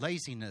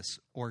 laziness,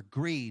 or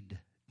greed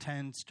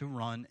tends to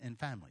run in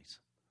families?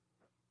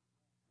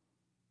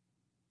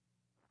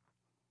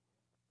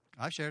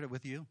 I shared it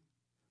with you.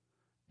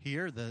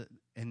 Here,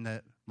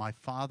 my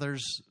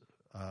father's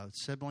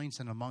siblings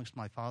and amongst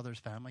my father's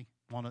family,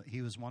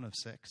 he was one of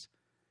 6.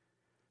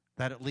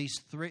 That at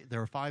least 3,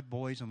 there were 5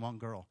 boys and 1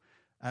 girl.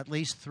 At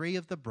least 3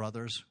 of the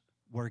brothers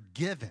were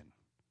given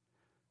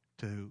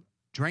to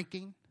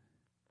drinking,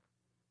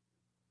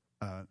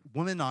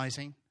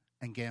 womanizing,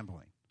 and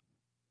gambling.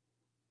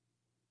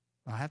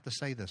 I have to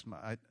say this.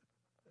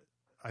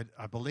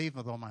 I believe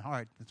with all my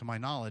heart, to my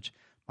knowledge,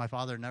 my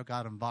father never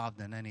got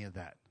involved in any of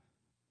that.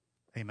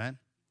 Amen?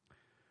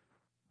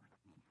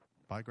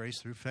 By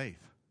grace through faith.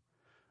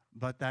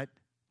 But that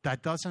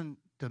doesn't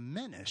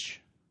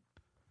diminish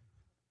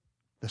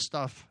the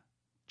stuff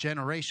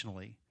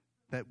generationally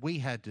that we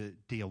had to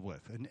deal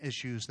with and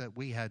issues that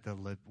we had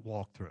to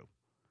walk through.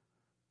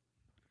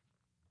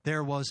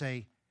 There was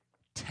a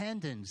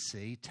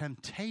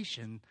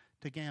temptation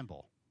to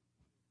gamble.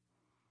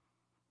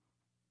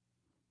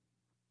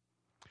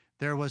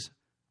 There was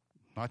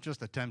not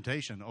just a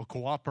temptation, a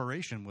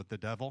cooperation with the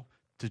devil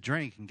to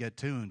drink and get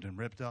tuned and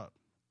ripped up.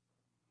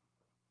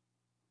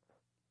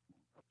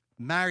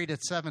 Married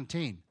at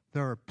 17,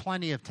 there are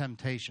plenty of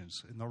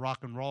temptations in the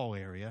rock and roll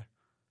area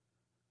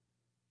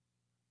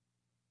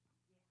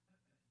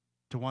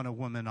to want to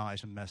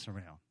womanize and mess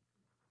around.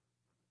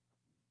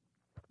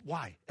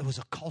 Why? It was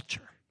a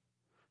culture.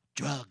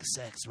 Drugs,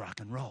 sex, rock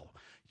and roll.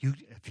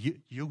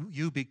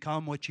 You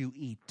become what you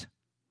eat.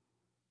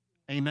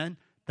 Amen?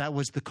 That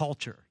was the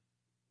culture.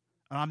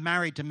 And I'm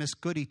married to Miss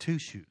Goody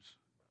Two-Shoes.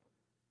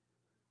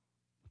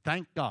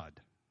 Thank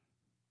God.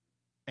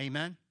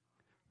 Amen?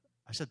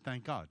 I said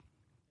thank God.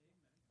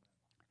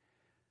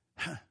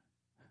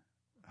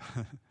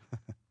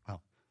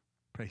 Well,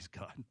 praise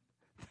God.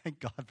 Thank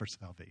God for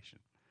salvation.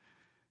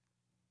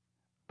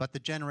 But the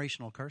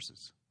generational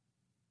curses,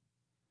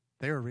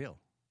 they are real.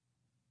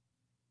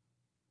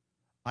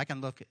 I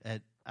can look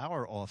at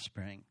our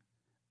offspring,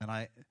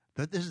 and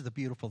this is the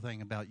beautiful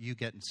thing about you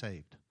getting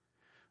saved.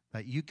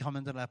 That you come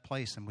into that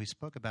place, and we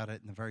spoke about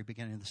it in the very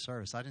beginning of the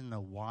service. I didn't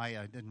know why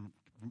I didn't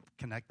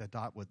connect the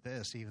dot with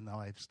this, even though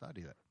I've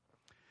studied it.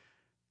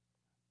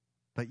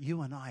 But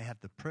you and I have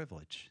the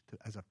privilege,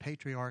 as a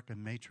patriarch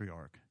and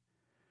matriarch,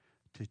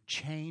 to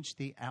change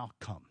the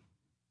outcome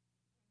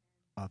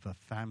of a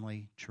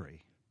family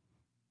tree.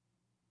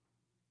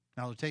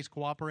 Now, it takes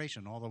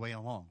cooperation all the way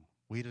along.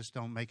 We just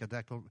don't make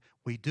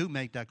we do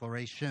make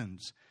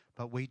declarations,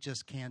 but we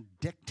just can't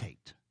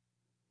dictate.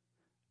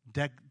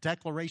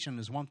 Declaration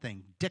is one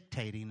thing.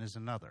 Dictating is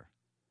another.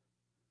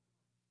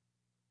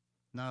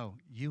 No,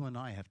 you and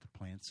I have to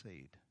plant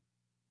seed.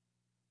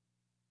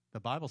 The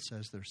Bible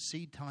says there's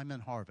seed time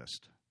and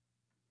harvest.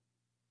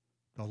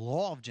 The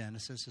law of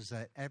Genesis is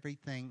that every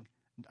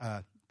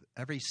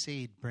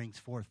seed brings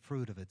forth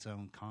fruit of its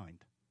own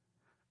kind.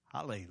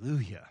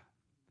 Hallelujah.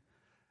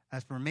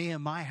 As for me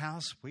and my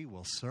house, we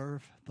will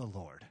serve the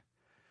Lord.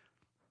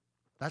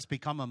 That's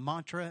become a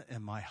mantra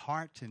in my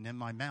heart and in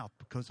my mouth,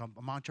 because I'm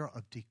a mantra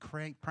of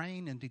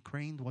praying and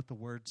decreeing what the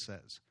Word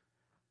says.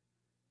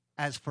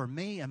 As for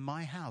me and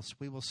my house,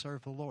 we will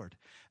serve the Lord.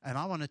 And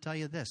I want to tell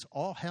you this.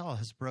 All hell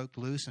has broke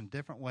loose in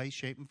different ways,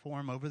 shape, and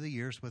form over the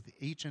years with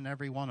each and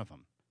every one of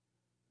them.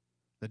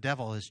 The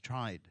devil has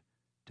tried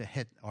to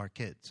hit our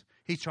kids.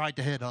 He tried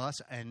to hit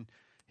us, and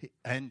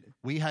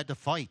we had to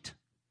fight.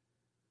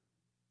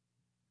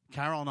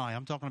 Carol and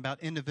I'm talking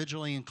about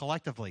individually and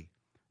collectively.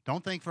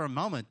 Don't think for a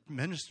moment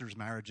ministers'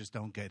 marriages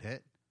don't get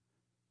hit.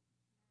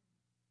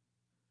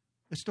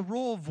 It's the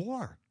rule of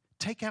war.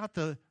 Take out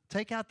the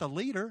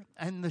leader,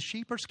 and the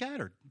sheep are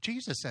scattered.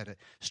 Jesus said it.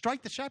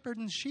 Strike the shepherd,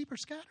 and the sheep are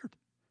scattered.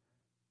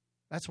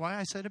 That's why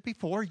I said it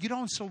before. You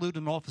don't salute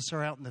an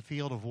officer out in the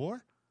field of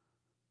war,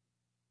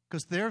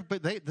 because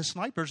the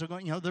snipers are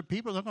going. The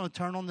people are going to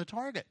turn on the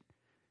target.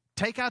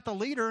 Take out the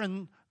leader,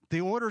 and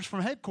the orders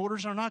from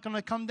headquarters are not going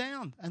to come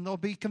down, and they'll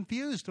be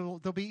confused.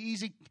 They'll be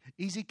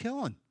easy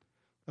killing.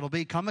 It'll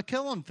become a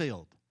killing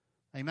field.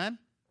 Amen?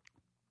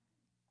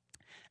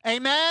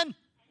 Amen?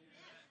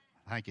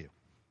 Thank you.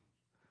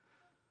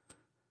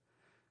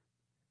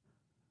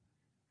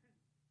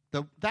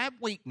 That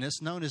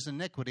weakness, known as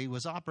iniquity,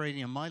 was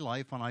operating in my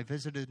life when I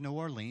visited New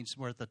Orleans.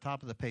 We're at the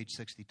top of the page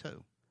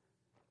 62.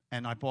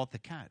 And I bought the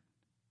cat.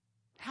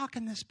 How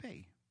can this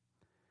be?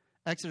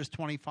 Exodus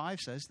 25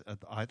 says,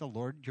 I, the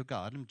Lord your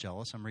God, am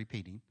jealous, I'm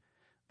repeating,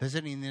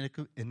 visiting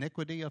the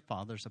iniquity of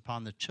fathers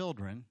upon the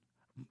children,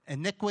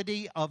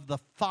 iniquity of the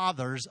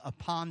fathers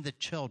upon the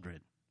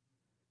children.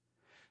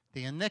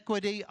 The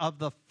iniquity of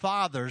the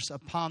fathers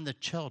upon the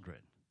children.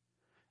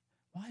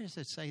 Why does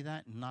it say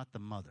that and not the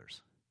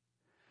mothers?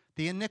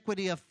 The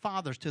iniquity of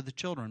fathers to the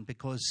children,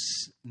 because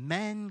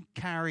men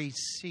carry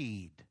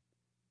seed.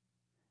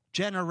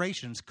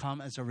 Generations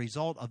come as a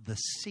result of the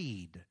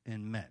seed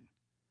in men.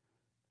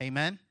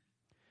 Amen?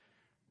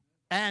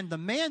 And the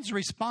man's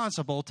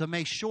responsible to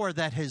make sure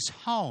that his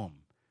home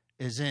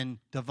is in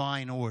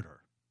divine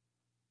order.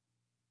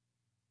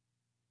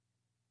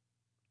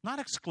 Not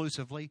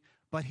exclusively,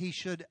 but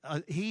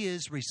he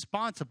is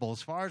responsible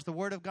as far as the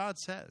Word of God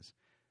says.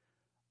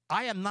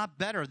 I am not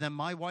better than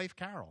my wife,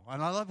 Carol.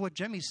 And I love what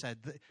Jimmy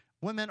said.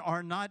 Women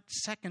are not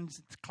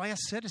second-class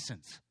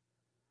citizens.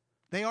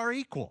 They are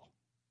equal.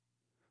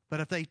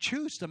 But if they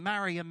choose to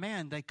marry a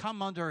man, they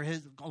come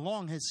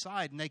along his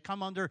side, and they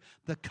come under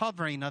the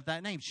covering of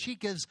that name. She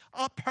gives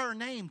up her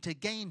name to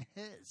gain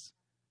his.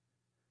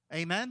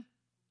 Amen?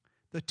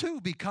 The two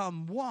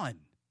become one.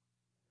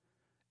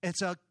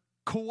 It's a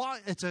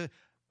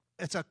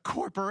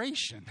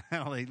corporation.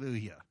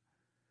 Hallelujah.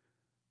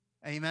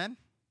 Amen?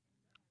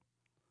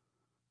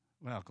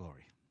 Well,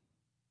 glory.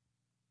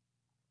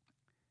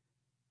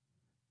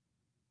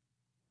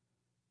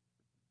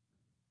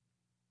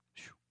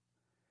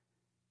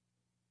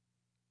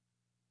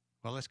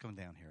 Well, let's come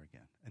down here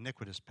again.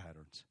 Iniquitous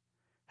patterns.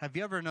 Have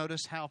you ever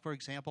noticed how, for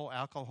example,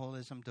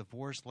 alcoholism,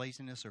 divorce,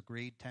 laziness, or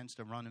greed tends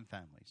to run in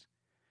families?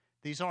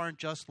 These aren't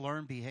just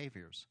learned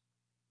behaviors.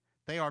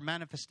 They are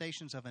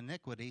manifestations of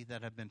iniquity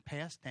that have been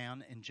passed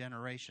down in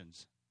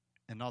generations.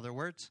 In other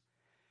words,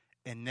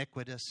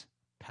 iniquitous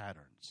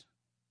patterns.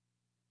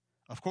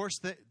 Of course,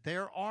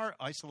 there are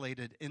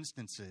isolated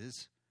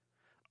instances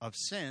of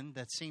sin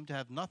that seem to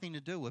have nothing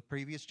to do with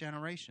previous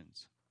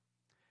generations.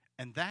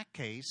 In that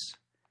case,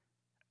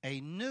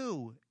 a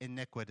new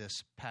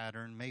iniquitous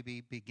pattern may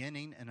be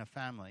beginning in a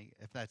family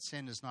if that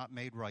sin is not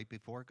made right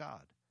before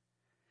God.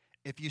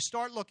 If you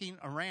start looking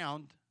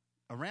around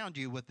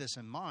you with this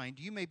in mind,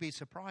 you may be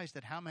surprised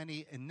at how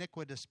many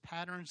iniquitous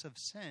patterns of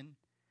sin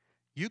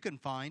you can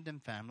find in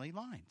family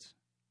lines.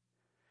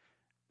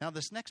 Now,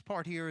 this next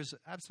part here is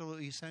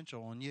absolutely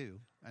essential on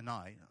you and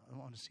I. I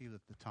want to see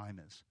what the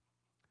time is.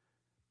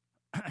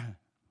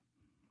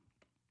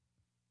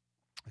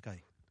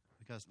 Okay,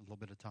 we got a little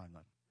bit of time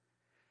left.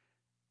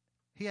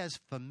 He has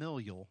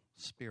familial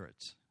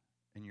spirits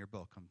in your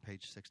book on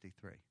page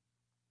 63.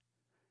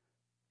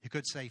 You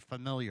could say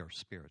familiar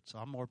spirits.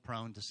 I'm more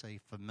prone to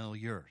say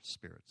familiar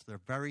spirits.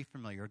 They're very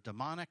familiar. A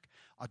demonic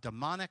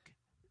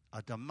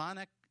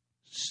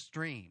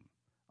stream,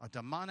 a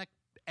demonic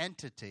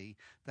entity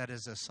that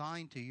is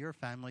assigned to your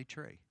family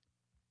tree.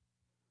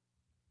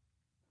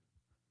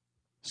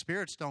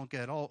 Spirits don't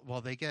get old. Well,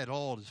 they get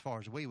old as far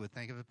as we would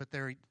think of it, but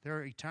they're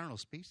eternal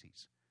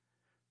species.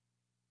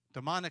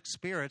 Demonic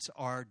spirits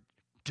are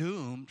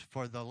doomed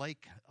for the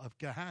lake of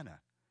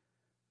Gehenna,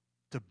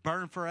 to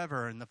burn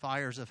forever in the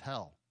fires of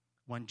hell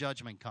when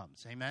judgment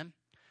comes. Amen?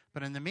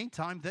 But in the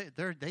meantime,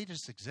 they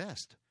just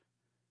exist.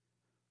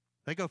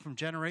 They go from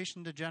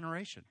generation to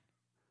generation.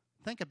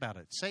 Think about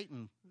it.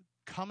 Satan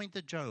coming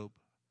to Job,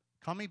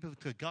 coming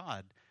to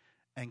God,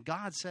 and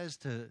God says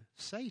to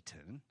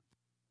Satan,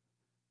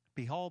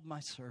 "Behold my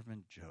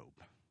servant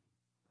Job."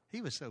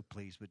 He was so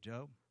pleased with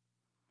Job.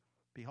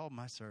 "Behold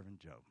my servant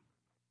Job."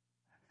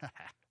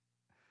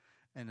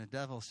 And the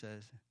devil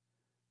says,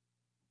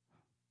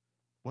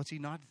 what's he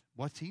not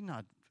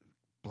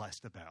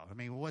blessed about? I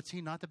mean, what's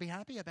he not to be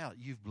happy about?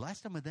 You've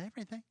blessed him with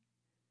everything.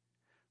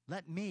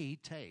 Let me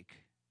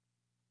take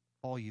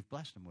all you've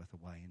blessed him with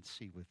away and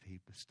see if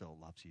he still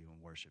loves you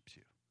and worships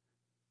you.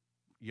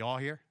 You all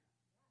here?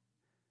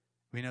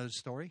 We know the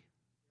story?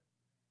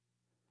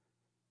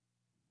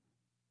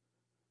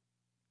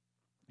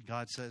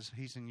 God says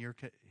he's in your,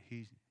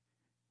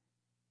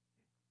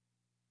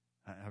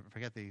 I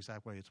forget the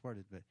exact way it's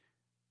worded, but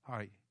all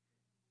right.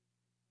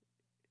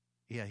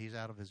 Yeah, he's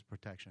out of his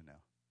protection now.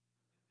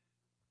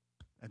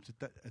 And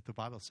the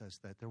Bible says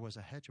that there was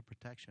a hedge of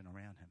protection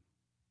around him.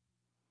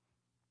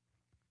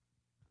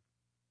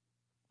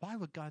 Why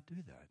would God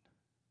do that?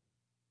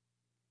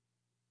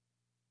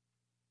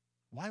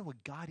 Why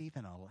would God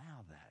even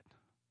allow that?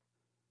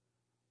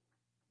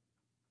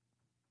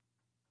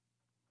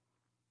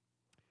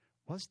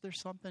 Was there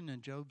something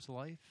in Job's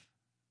life,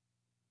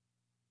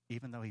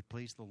 even though he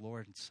pleased the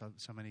Lord in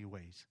so many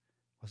ways,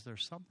 was there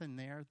something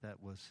there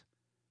that was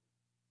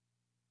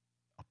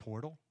a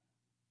portal?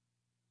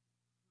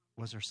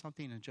 Was there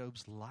something in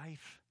Job's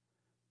life?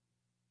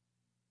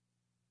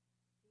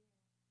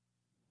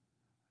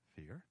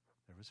 Fear.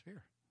 There was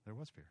fear. There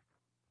was fear.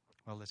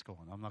 Well, let's go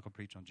on. I'm not going to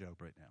preach on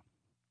Job right now.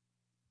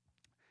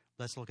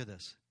 Let's look at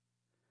this.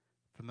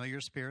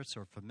 Familiar spirits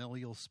or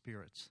familial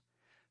spirits.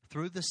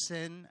 Through the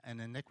sin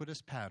and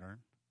iniquitous pattern,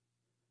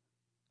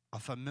 a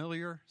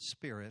familiar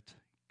spirit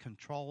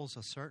controls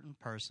a certain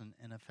person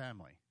in a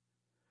family.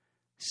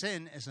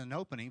 Sin is an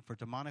opening for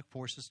demonic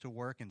forces to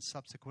work in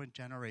subsequent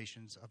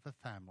generations of a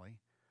family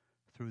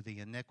through the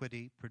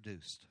iniquity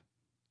produced.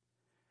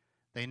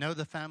 They know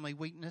the family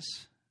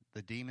weakness,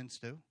 the demons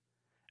do,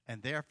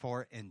 and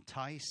therefore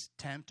entice,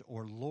 tempt,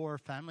 or lure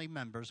family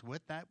members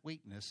with that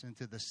weakness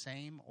into the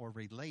same or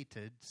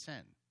related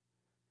sin.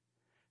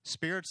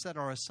 Spirits that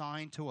are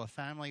assigned to a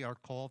family are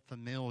called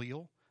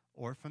familial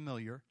or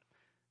familiar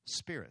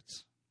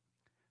spirits.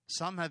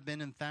 Some have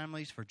been in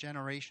families for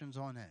generations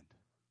on end.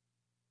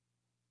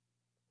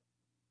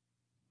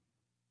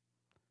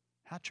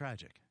 How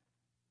tragic.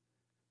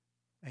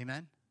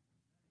 Amen?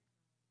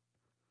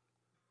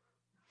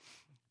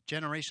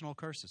 Generational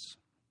curses.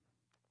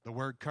 The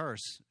word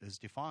curse is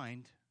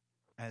defined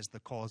as the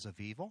cause of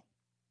evil,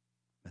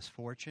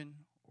 misfortune,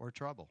 or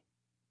trouble.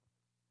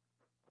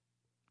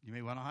 You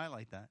may want to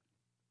highlight that.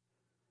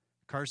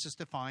 Curse is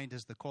defined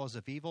as the cause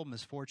of evil,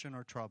 misfortune,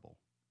 or trouble.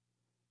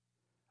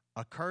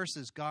 A curse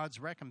is God's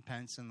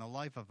recompense in the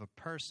life of a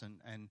person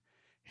and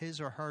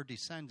his or her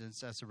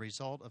descendants as a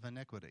result of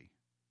iniquity.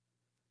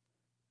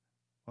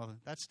 Well,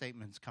 that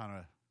statement's kind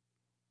of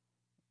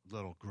a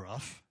little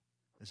gruff.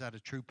 Is that a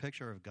true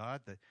picture of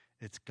God? That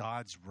it's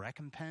God's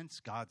recompense,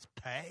 God's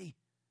pay?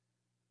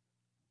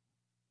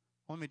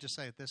 Let me just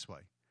say it this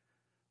way.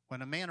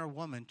 When a man or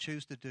woman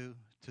choose to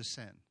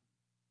sin,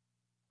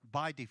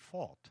 by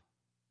default,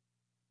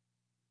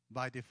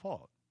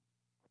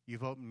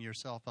 you've opened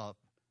yourself up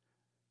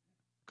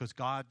because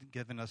God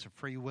given us a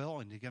free will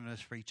and He's given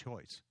us free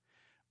choice.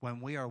 When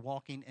we are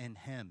walking in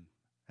Him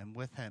and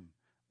with Him,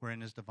 we're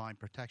in His divine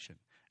protection.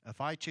 If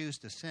I choose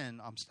to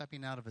sin, I'm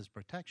stepping out of His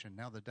protection.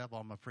 Now the devil,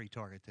 I'm a free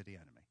target to the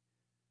enemy.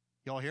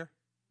 Y'all hear?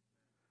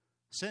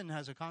 Sin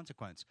has a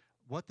consequence.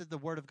 What did the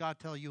Word of God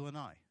tell you and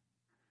I?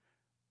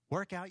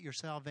 Work out your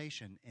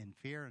salvation in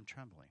fear and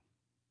trembling.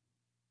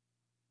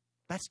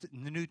 That's the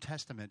New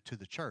Testament to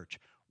the church.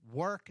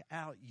 Work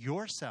out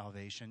your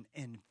salvation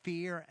in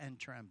fear and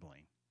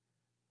trembling.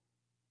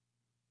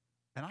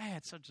 And I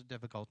had such a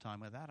difficult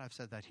time with that. I've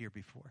said that here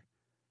before.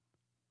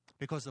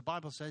 Because the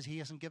Bible says He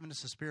hasn't given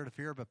us a spirit of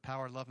fear, but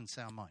power, love, and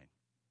sound mind.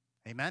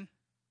 Amen?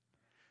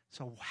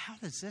 So how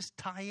does this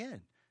tie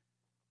in?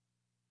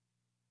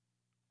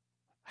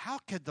 How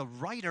could the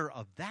writer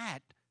of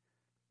that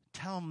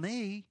tell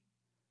me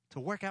to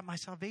work out my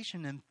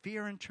salvation in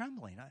fear and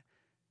trembling?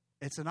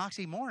 It's an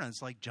oxymoron.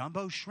 It's like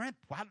jumbo shrimp.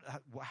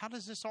 How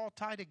does this all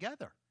tie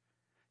together?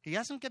 He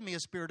hasn't given me a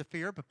spirit of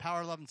fear, but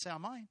power, love, and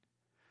sound mind.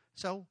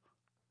 So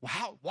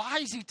why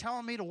is He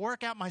telling me to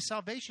work out my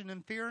salvation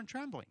in fear and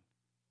trembling?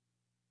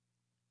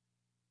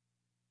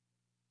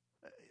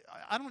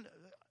 I don't.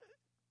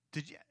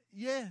 Did you?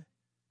 Yeah.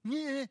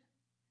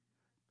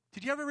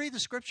 Did you ever read the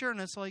scripture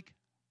and it's like,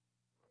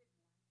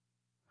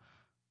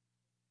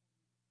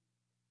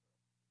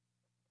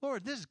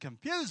 Lord, this is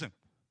confusing.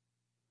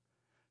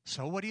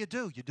 So what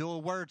do? You do a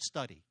word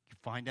study. You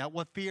find out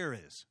what fear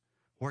is.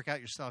 Work out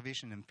your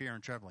salvation in fear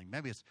and trembling.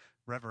 Maybe it's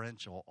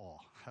reverential awe.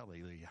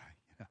 Hallelujah.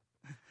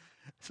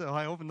 So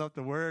I opened up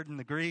the word in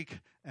the Greek,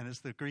 and it's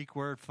the Greek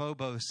word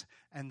phobos.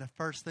 And the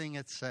first thing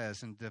it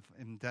says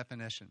in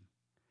definition,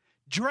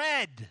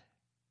 dread.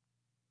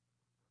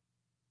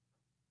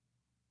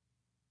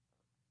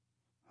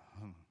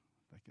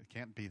 It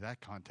can't be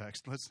that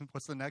context. Listen,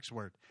 what's the next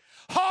word?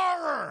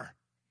 Horror.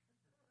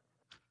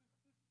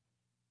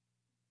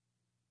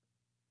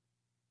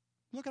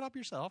 Look it up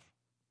yourself.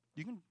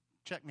 You can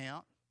check me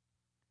out.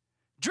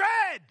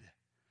 Dread.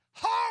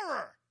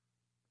 Horror.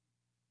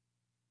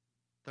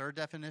 Third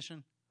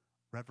definition,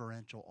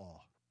 reverential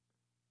awe.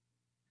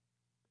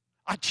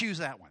 I choose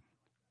that one.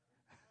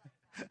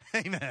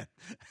 Amen.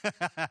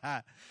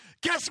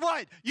 Guess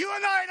what? You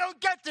and I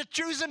don't get to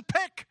choose and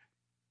pick.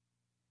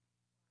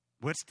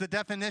 What's the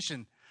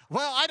definition?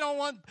 Well, I don't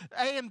want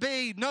A and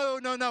B. No.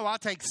 I'll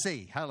take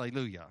C.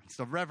 Hallelujah. It's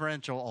the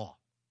reverential awe.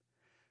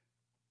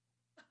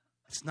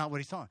 It's not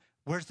what he's talking.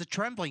 Where's the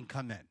trembling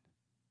come in?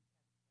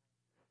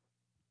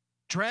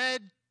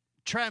 Dread,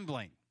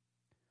 trembling.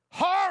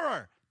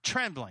 Horror,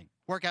 trembling.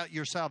 Work out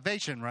your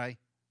salvation, Ray.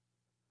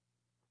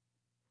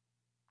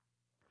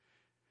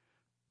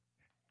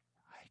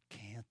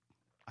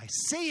 I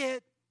see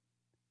it,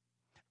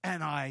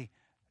 and I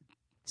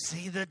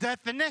see the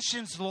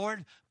definitions,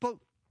 Lord, but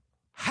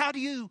how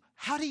do you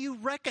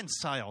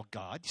reconcile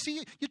God? You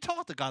see, you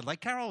talk to God,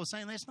 like Carol was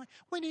saying last night.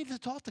 We need to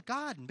talk to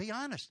God and be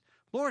honest.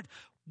 Lord,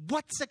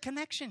 what's the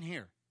connection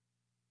here?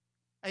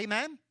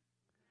 Amen?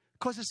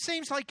 Because it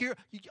seems like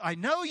I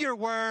know your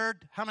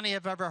word. How many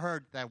have ever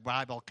heard that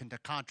Bible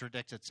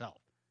contradicts itself?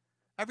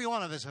 Every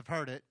one of us have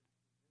heard it.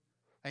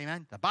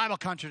 Amen? The Bible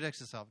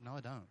contradicts itself. No,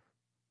 it don't.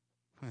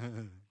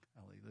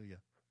 Hallelujah.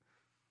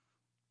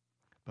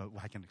 But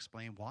I can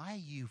explain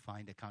why you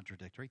find it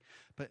contradictory.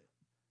 But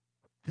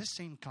this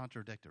seemed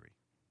contradictory.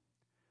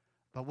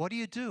 But what do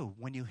you do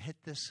when you hit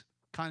this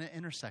kind of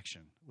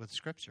intersection with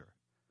Scripture?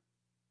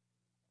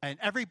 And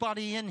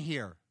everybody in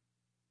here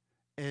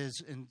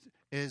is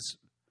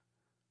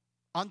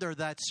under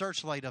that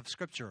searchlight of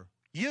Scripture.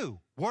 You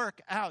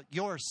work out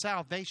your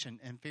salvation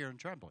in fear and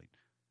trembling.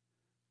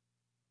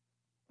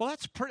 Well,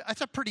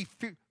 that's a pretty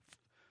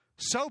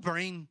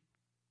sobering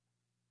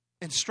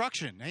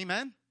instruction.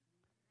 Amen?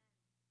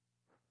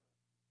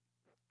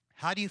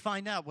 How do you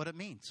find out what it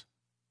means?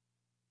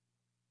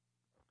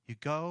 You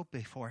go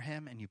before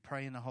Him and you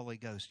pray in the Holy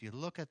Ghost. You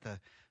look at the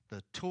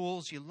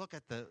tools, you look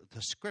at the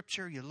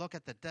Scripture, you look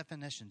at the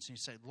definitions, and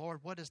you say, Lord,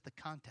 what is the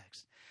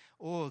context?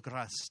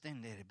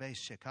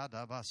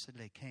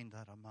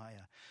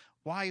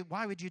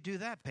 Why would you do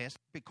that, Pastor?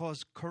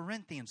 Because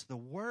Corinthians, the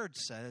Word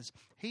says,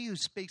 he who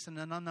speaks in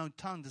an unknown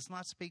tongue does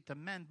not speak to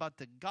men, but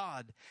to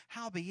God.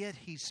 Howbeit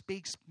he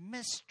speaks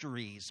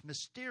mysteries,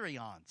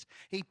 mysterions.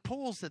 He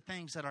pulls the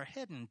things that are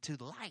hidden to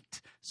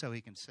light so he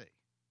can see.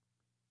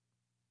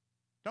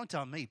 Don't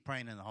tell me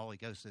praying in the Holy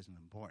Ghost isn't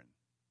important.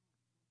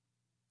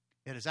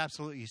 It is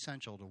absolutely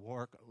essential to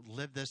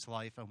live this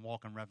life and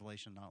walk in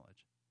revelation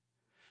knowledge.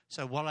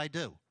 So what I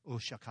do,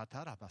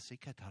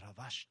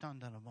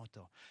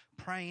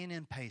 praying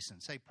and pacing.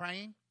 Say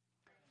praying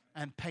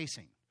and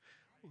pacing.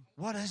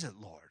 What is it,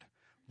 Lord?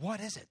 What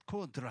is it?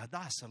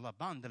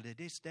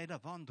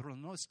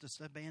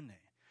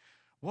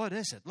 What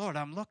is it? Lord,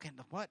 I'm looking.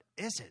 What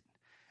is it?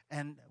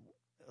 And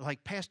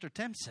like Pastor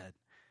Tim said,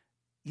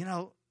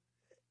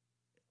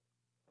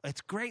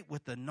 it's great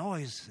with the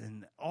noise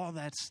and all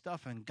that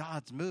stuff and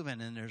God's moving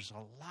and there's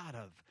a lot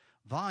of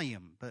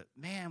volume. But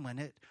man,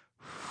 when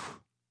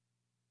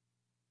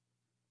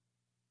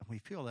we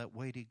feel that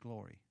weighty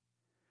glory,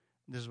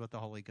 this is what the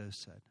Holy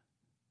Ghost said.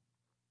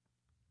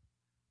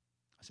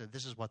 I said,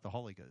 this is what the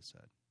Holy Ghost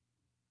said.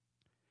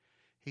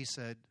 He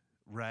said,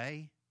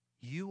 Ray,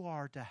 you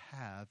are to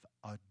have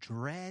a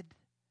dread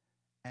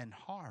and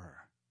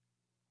horror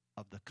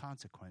of the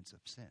consequence of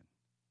sin.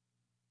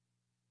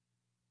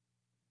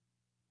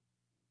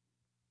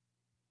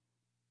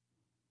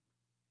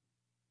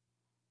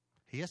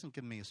 He hasn't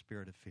given me a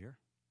spirit of fear.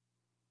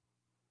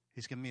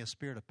 He's given me a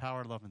spirit of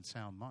power, love, and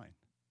sound mind.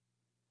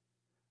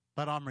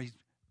 But I'm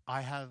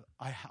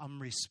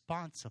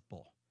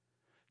responsible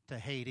to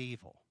hate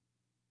evil.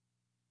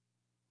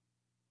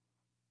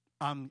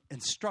 I'm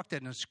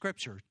instructed in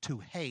Scripture to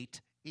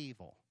hate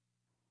evil.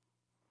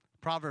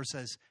 Proverbs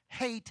says,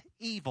 hate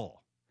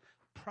evil,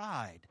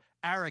 pride,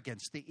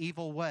 arrogance, the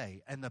evil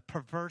way, and the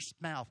perverse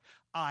mouth.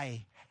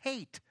 I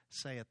hate,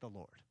 saith the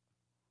Lord.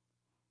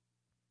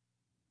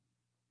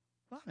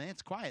 Well, man,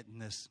 it's quiet in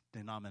this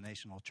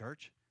denominational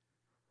church.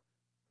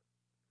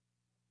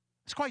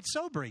 It's quite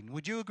sobering.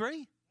 Would you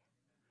agree?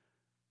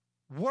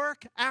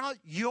 Work out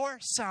your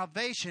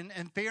salvation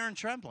in fear and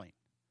trembling.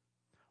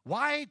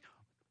 Why?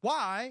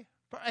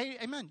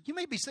 Amen. You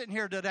may be sitting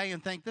here today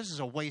and think this is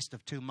a waste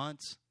of 2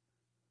 months.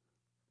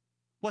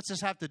 What's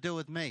this have to do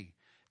with me?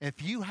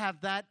 If you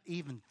have that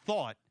even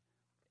thought,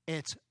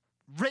 it's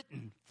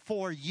written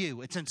for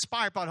you. It's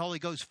inspired by the Holy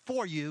Ghost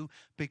for you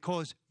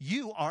because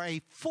you are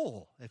a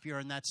fool if you're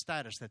in that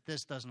status that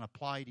this doesn't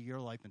apply to your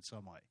life in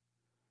some way.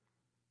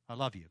 I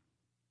love you.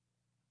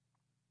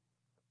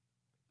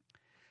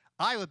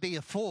 I would be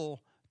a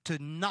fool to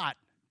not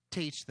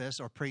teach this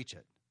or preach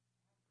it.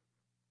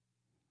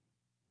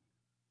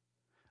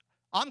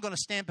 I'm going to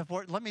stand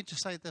before, let me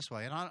just say it this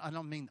way, and I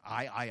don't mean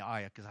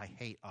I, because I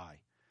hate I.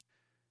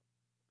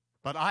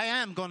 But I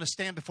am going to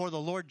stand before the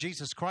Lord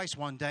Jesus Christ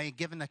one day and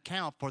give an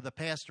account for the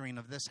pastoring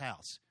of this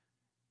house.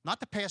 Not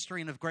the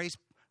pastoring of Grace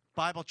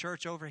Bible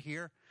Church over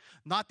here,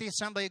 not the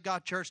Assembly of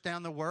God Church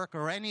down the work,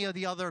 or any of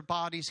the other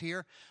bodies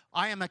here.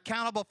 I am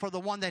accountable for the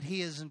one that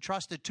He has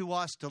entrusted to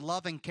us to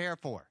love and care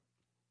for.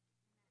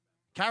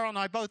 Carol and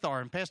I both are,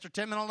 and Pastor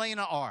Tim and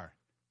Elena are.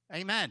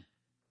 Amen.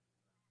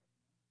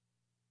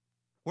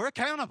 We're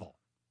accountable.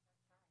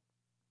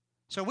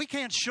 So we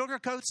can't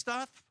sugarcoat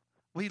stuff.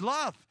 We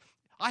love.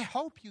 I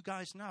hope you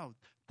guys know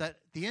that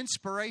the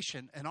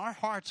inspiration in our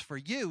hearts for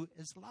you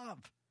is love.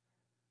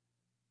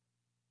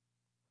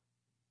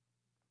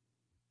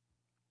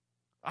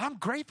 I'm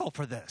grateful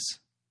for this.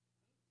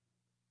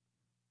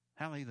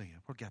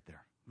 Hallelujah. We'll get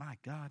there. My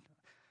God.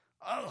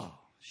 Oh,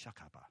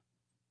 shakaba.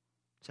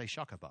 Say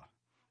shakaba.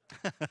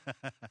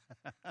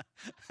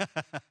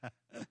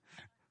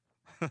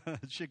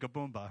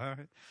 Shikaboomba, all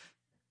right?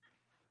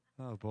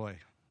 Oh, boy.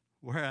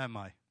 Where am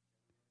I?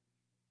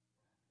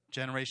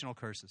 Generational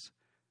curses.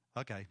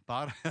 Okay,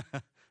 bottom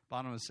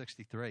of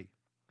 63.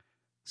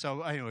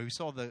 So anyway, we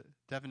saw the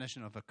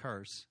definition of a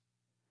curse,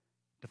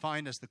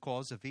 defined as the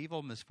cause of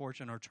evil,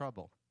 misfortune, or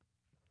trouble.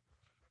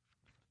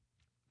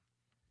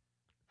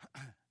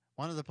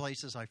 One of the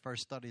places I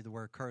first studied the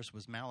word curse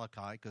was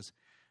Malachi, because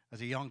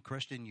as a young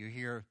Christian, you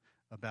hear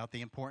about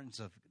the importance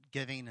of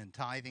giving and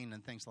tithing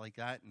and things like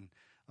that. And,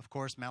 of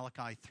course,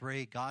 Malachi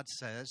 3, God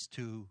says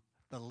to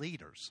the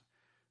leaders,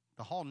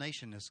 the whole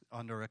nation is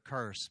under a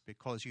curse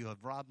because you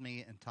have robbed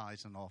me in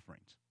tithes and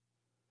offerings.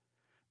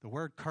 The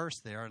word curse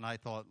there, and I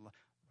thought,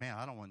 man,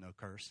 I don't want no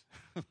curse.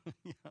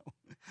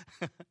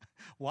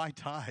 Why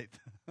tithe?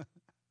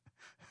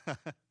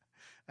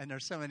 And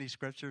there's so many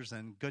scriptures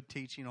and good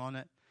teaching on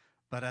it.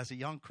 But as a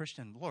young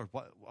Christian, Lord,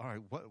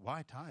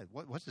 why tithe?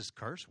 What's this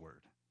curse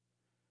word?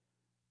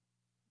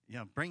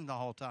 Bring the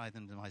whole tithe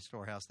into my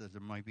storehouse that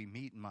there might be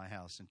meat in my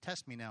house. And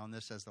test me now in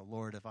this, says the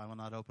Lord, if I will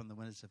not open the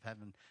windows of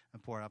heaven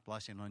and pour out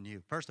blessing on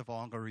you. First of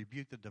all, I'm going to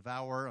rebuke the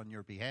devourer on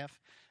your behalf.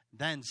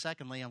 Then,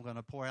 secondly, I'm going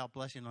to pour out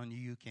blessing on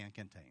you can't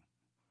contain.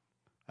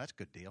 That's a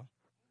good deal.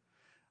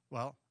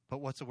 Well,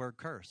 but what's the word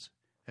curse?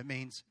 It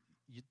means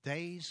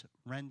days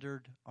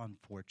rendered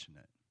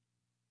unfortunate.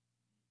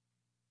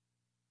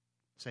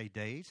 Say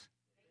days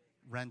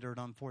rendered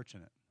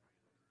unfortunate.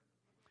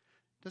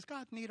 Does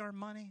God need our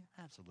money?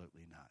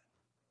 Absolutely not.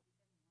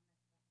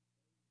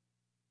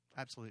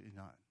 Absolutely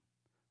not.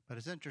 But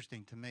it's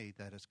interesting to me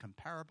that it's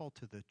comparable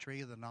to the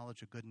tree of the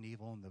knowledge of good and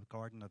evil in the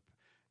Garden of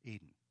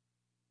Eden.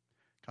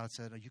 God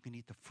said, you can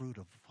eat the fruit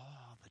of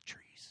all the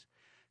trees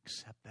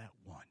except that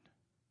one.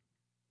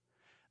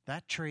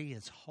 That tree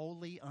is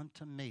holy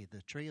unto me,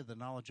 the tree of the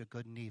knowledge of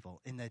good and evil.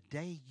 In the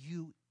day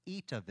you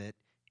eat of it,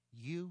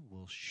 you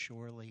will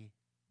surely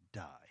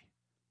die.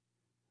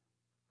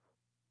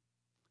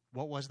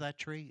 What was that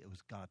tree? It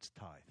was God's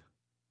tithe.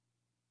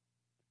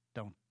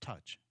 Don't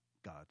touch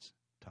God's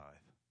tithe.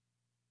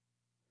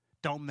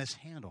 Don't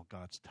mishandle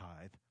God's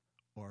tithe,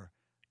 or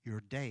your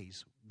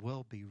days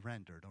will be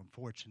rendered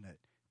unfortunate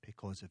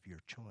because of your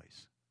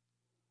choice.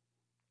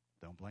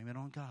 Don't blame it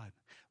on God.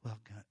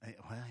 Well, God,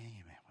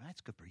 amen. Well,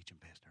 that's good preaching,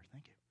 Pastor.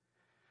 Thank you.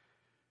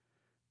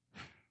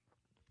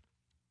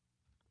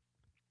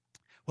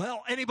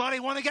 Well,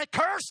 anybody want to get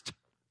cursed?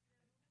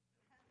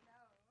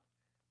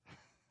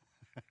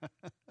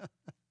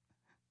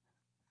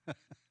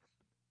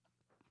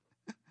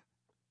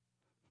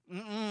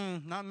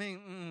 Not me.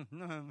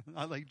 No,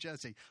 I like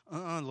Jesse.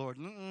 Lord,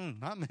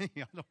 not me.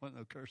 I don't want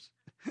no curse.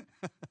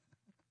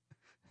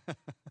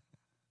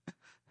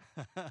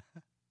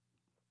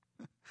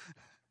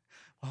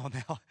 Well,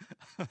 now,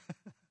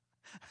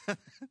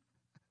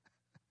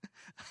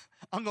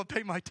 I'm going to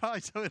pay my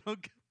tithe so it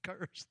don't get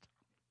cursed.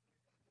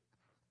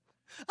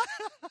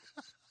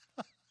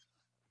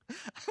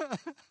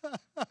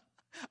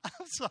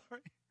 I'm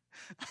sorry.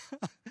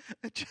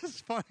 It's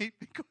just funny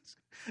because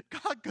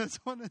God goes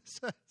on and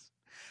says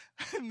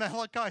in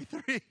Malachi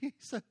 3, he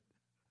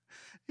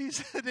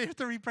said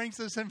after he brings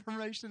this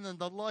information in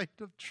the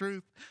light of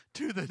truth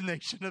to the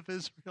nation of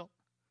Israel,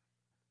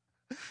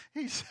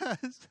 he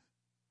says,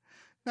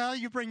 now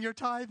you bring your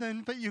tithe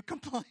in, but you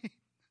complain.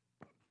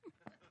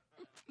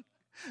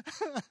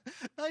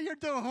 Now you're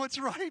doing what's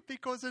right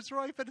because it's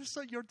right, but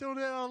you're doing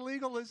it out of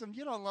legalism.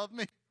 You don't love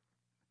me.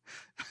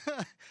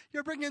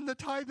 You're bringing the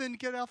tithe in to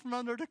get out from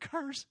under the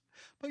curse,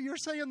 but you're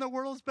saying the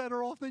world's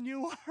better off than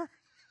you are.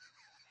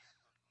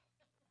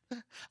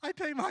 I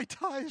pay my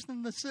tithes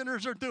and the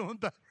sinners are doing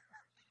better.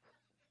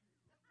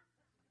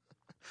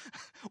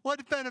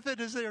 What benefit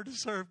is there to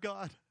serve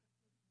God?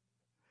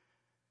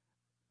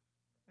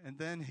 And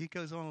then he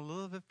goes on a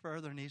little bit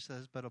further and he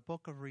says, but a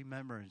book of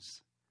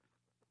remembrance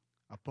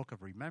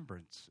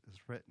is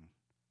written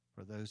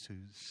for those who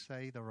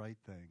say the right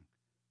thing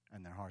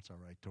and their hearts are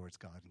right towards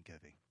God in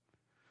giving.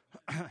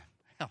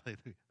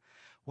 Hallelujah.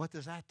 What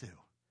does that do?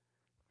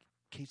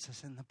 Keeps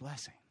us in the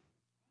blessing.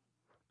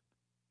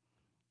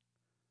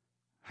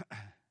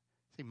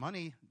 See,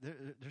 money,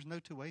 there's no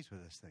two ways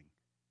with this thing.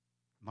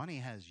 Money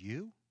has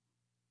you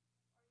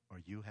or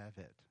you have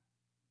it.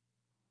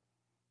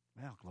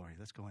 Well, glory,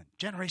 let's go in.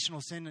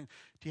 Generational sin.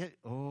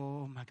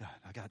 Oh, my God,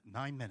 I got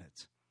 9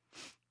 minutes.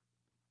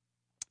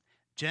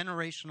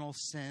 Generational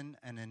sin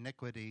and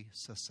iniquity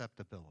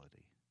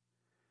susceptibility.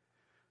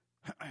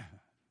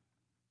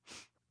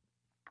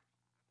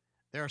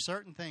 There are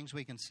certain things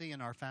we can see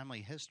in our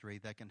family history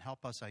that can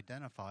help us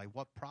identify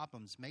what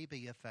problems may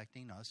be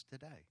affecting us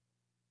today.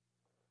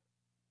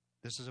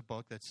 This is a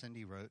book that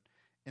Cindy wrote.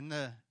 In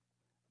the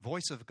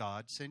Voice of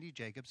God, Cindy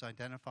Jacobs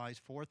identifies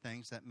 4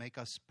 things that make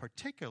us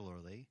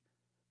particularly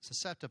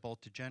susceptible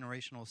to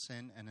generational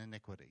sin and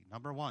iniquity.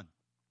 Number 1,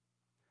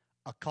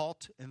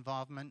 occult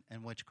involvement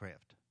and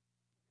witchcraft.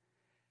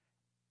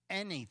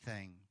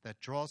 Anything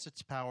that draws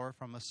its power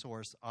from a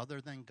source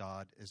other than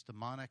God is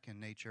demonic in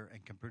nature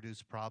and can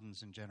produce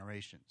problems in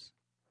generations.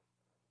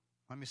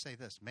 Let me say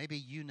this. Maybe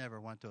you never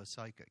went to a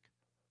psychic.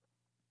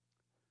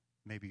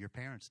 Maybe your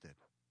parents did.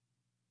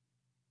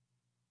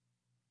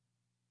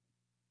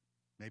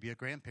 Maybe a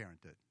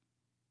grandparent did.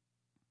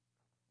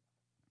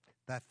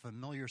 That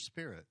familiar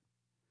spirit,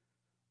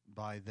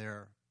 by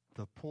the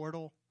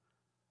portal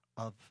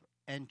of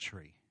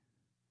entry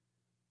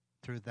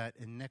through that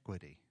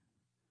iniquity,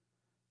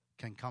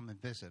 can come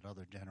and visit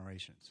other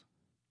generations.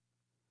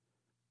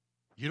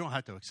 You don't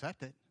have to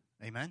accept it.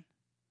 Amen?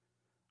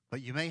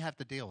 But you may have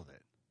to deal with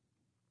it.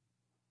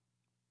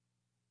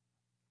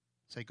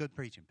 Say, good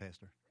preaching,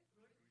 Pastor.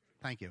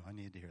 Thank you. I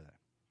need to hear that.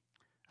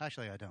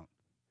 Actually, I don't.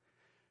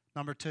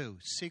 Number 2,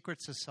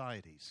 secret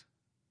societies.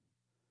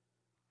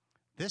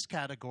 This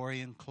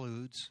category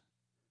includes,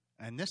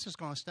 and this is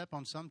going to step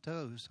on some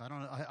toes.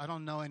 I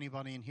don't know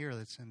anybody in here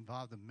that's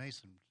involved in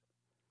Masons.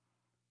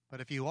 But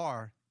if you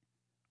are,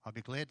 I'll be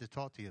glad to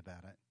talk to you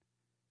about it,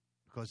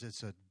 because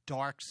it's a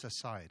dark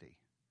society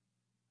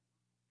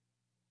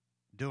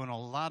doing a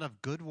lot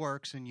of good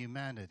works in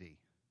humanity.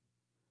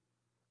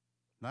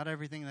 Not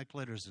everything that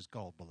glitters is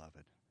gold,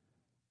 beloved.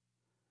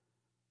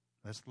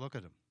 Let's look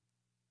at them.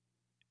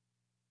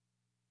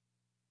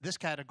 This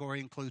category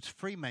includes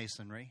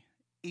Freemasonry,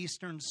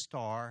 Eastern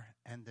Star,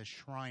 and the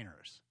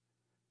Shriners.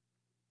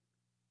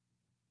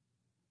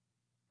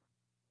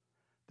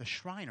 The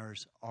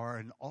Shriners are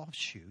an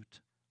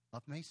offshoot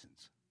of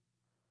Masons.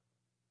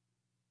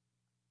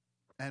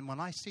 And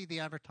when I see the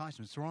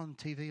advertisements, they're on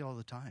TV all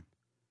the time.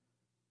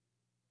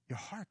 Your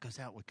heart goes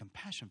out with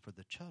compassion for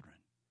the children.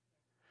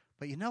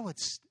 But you know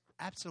what's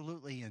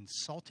absolutely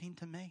insulting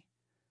to me?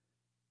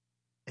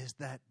 Is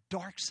that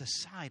dark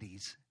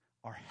societies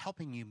are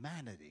helping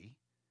humanity,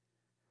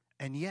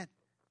 and yet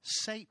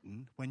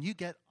Satan, when you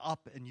get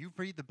up and you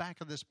read the back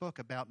of this book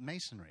about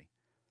Masonry,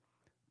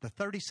 the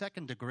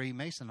 32nd degree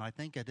Mason, I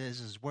think it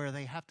is where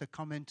they have to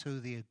come into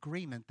the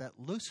agreement that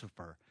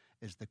Lucifer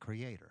is the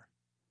creator.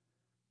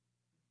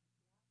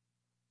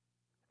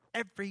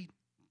 Every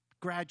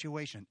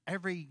graduation,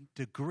 every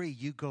degree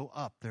you go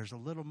up, there's a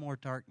little more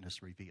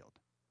darkness revealed.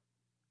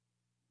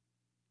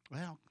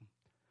 Well,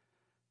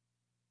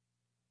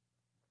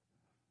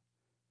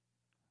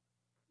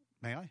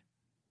 may I?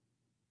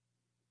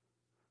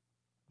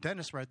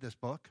 Dennis read this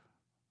book,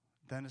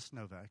 Dennis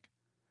Novak,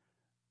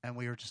 and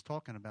we were just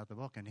talking about the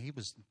book, and he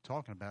was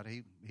talking about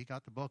it. He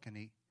got the book, and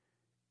he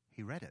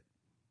read it.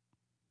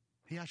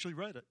 He actually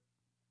read it.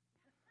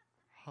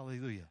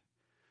 Hallelujah.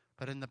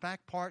 But in the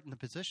back part, in the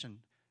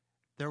position,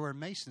 there were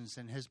Masons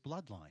in his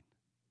bloodline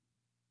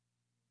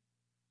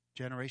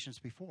generations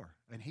before.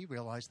 And he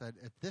realized that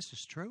if this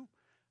is true,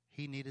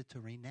 he needed to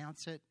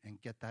renounce it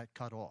and get that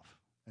cut off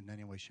in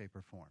any way, shape,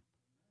 or form.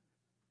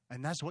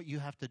 And that's what you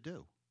have to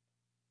do.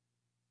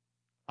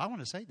 I want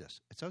to say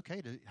this. It's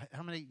okay to,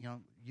 how many,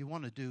 you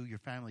want to do your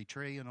family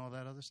tree and all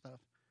that other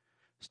stuff?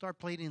 Start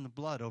pleading the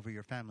blood over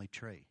your family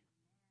tree.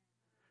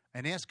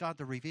 And ask God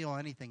to reveal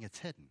anything that's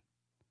hidden.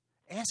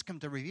 Ask Him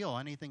to reveal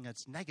anything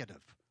that's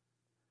negative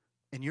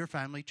in your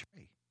family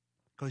tree.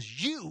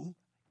 Because you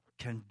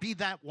can be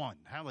that one.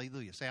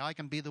 Hallelujah. Say, I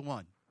can be the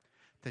one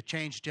to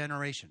change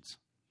generations.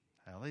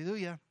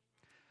 Hallelujah.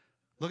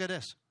 Look at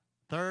this.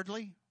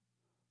 Thirdly,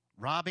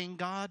 robbing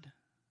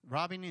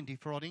and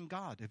defrauding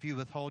God. If you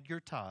withhold your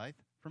tithe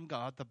from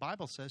God, the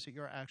Bible says that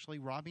you're actually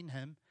robbing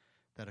Him,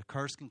 that a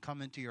curse can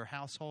come into your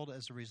household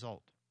as a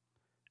result.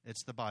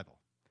 It's the Bible.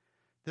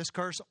 This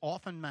curse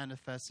often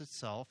manifests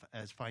itself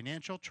as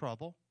financial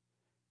trouble,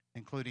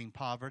 including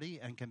poverty,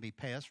 and can be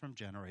passed from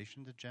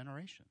generation to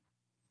generation.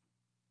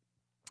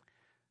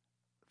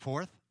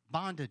 Fourth,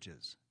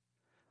 bondages.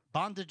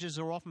 Bondages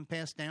are often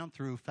passed down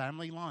through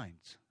family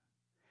lines.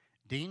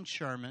 Dean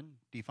Sherman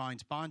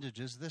defines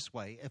bondages this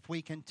way: if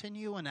we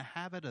continue in a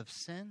habit of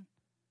sin,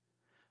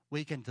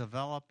 we can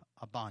develop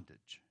a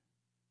bondage.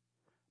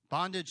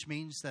 Bondage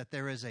means that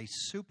there is a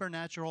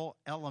supernatural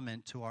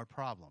element to our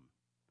problem.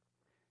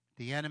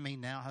 The enemy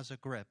now has a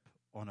grip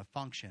on a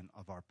function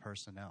of our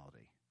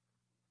personality.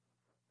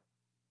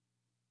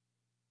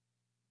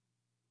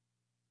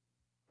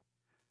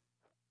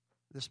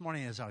 This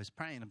morning, as I was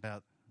praying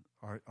about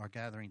our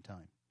gathering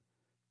time,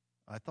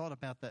 I thought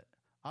about that.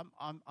 I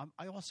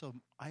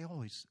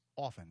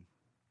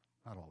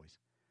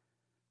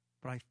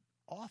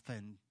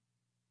often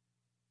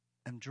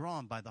am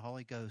drawn by the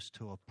Holy Ghost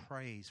to a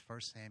praise, 1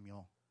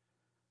 Samuel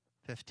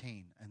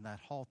 15, and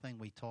that whole thing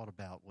we taught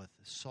about with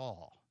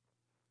Saul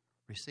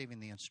receiving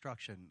the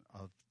instruction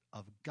of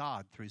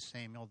God through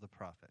Samuel the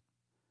prophet.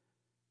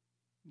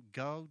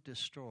 Go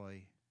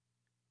destroy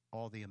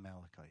all the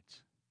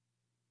Amalekites.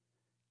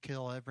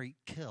 Kill every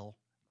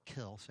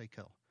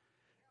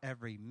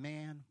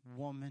man,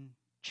 woman,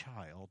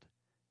 child,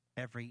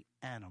 every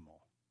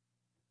animal.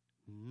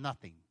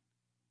 Nothing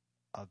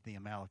of the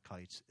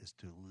Amalekites is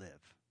to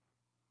live.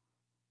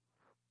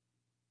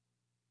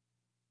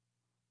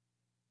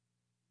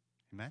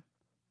 Amen?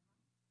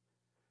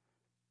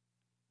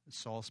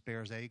 Saul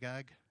spares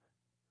Agag,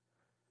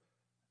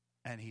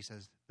 and he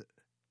says,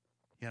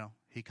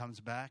 he comes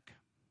back.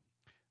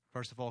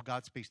 First of all,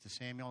 God speaks to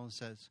Samuel and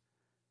says,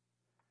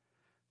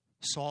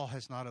 Saul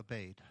has not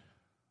obeyed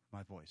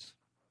my voice.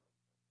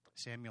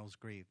 Samuel's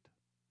grieved.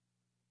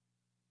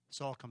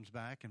 Saul comes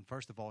back, and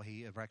first of all,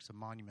 he erects a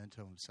monument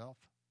to himself.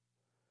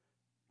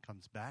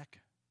 Comes back.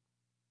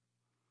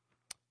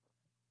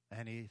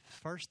 And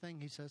first thing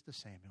he says to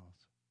Samuel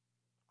is,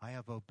 I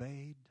have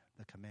obeyed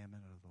the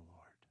commandment of the Lord.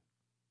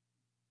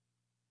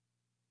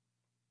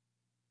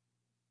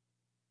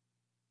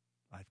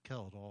 I've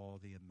killed all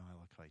the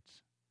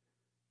Amalekites.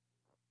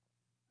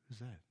 Who's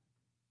that?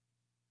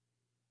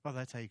 Oh,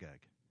 that's Agag.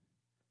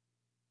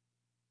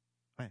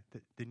 Wait,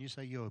 didn't you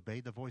say you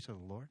obeyed the voice of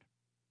the Lord?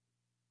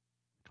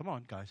 Come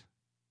on, guys.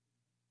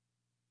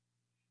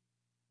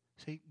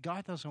 See,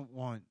 God doesn't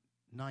want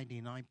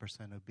 99%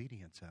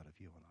 obedience out of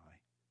you and I.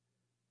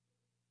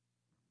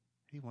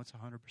 He wants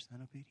 100%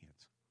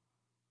 obedience.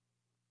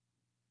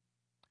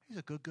 He's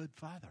a good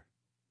father.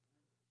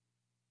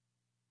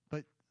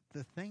 But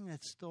the thing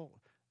that's still,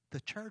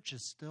 the church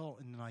is still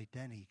in an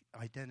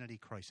identity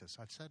crisis.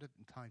 I've said it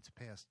in times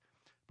past,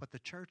 but the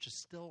church is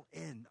still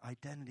in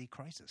identity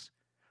crisis.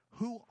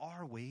 Who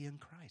are we in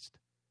Christ?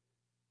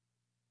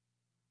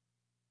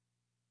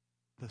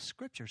 The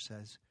scripture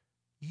says,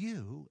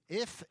 you,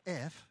 if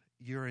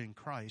you're in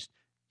Christ,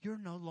 you're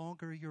no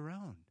longer your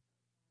own.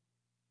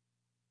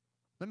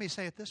 Let me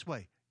say it this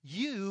way.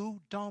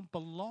 You don't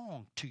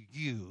belong to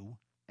you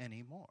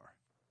anymore.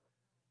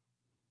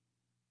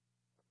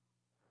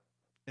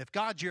 If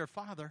God's your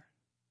father,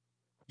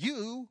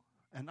 you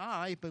and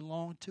I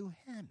belong to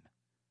him.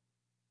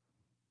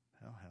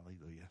 Oh,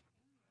 hallelujah.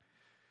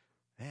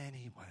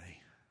 Anyway.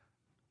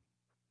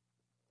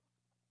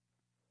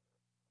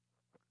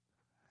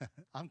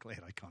 I'm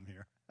glad I come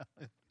here.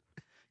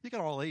 You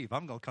can all leave.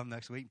 I'm going to come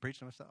next week and preach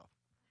to myself.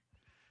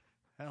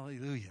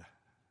 Hallelujah.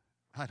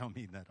 I don't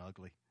mean that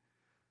ugly.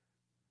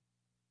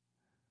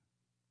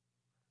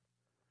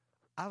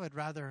 I would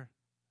rather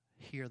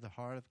hear the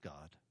heart of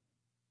God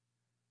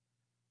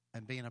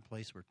and be in a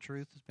place where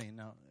truth is being.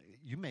 Now,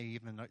 you may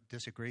even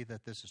disagree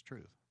that this is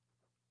truth.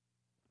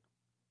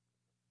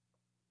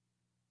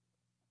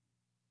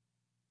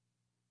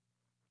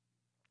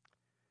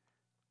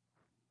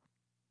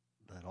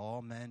 Let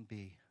all men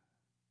be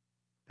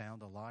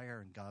found a liar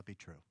and God be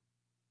true.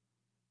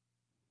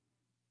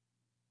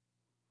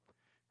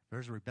 If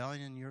there's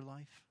rebellion in your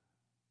life,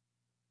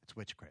 it's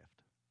witchcraft.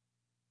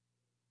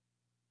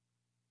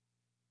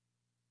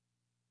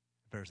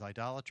 If there's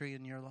idolatry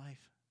in your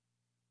life,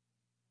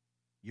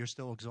 you're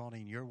still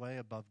exalting your way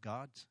above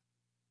God's,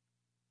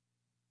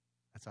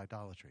 that's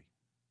idolatry.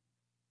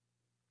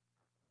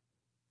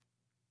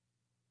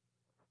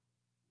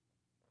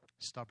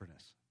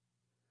 Stubbornness.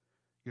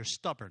 You're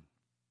stubborn.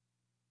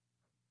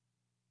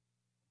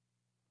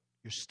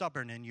 You're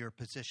stubborn in your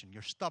position.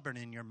 You're stubborn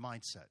in your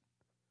mindset.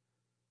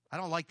 I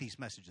don't like these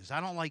messages. I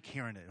don't like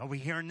hearing it. Are we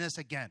hearing this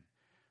again?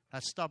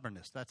 That's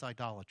stubbornness. That's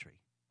idolatry.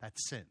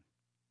 That's sin.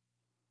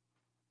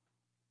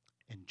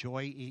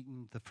 Enjoy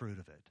eating the fruit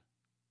of it.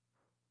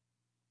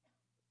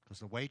 Because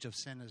the wage of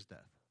sin is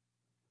death.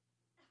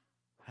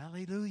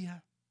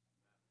 Hallelujah.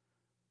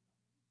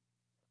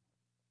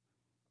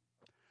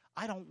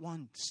 I don't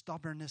want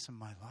stubbornness in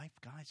my life,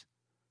 guys.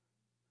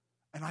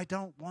 And I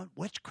don't want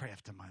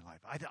witchcraft in my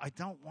life. I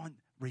don't want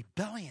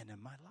rebellion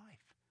in my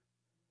life.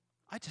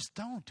 I just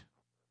don't.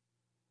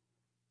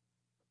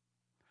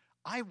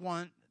 I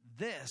want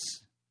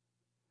this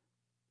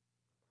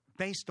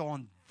based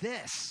on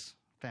this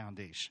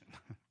foundation.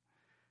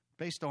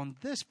 Based on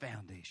this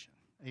foundation.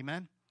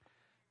 Amen?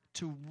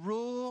 To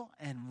rule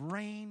and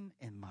reign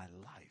in my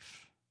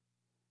life.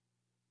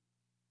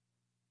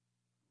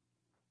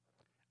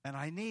 And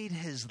I need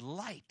his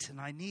light and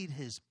I need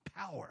his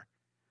power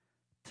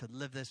to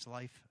live this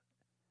life,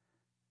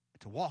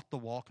 to walk the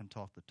walk and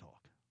talk the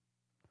talk,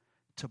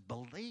 to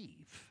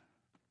believe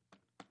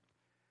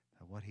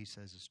that what he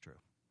says is true.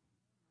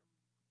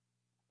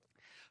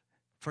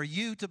 For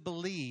you to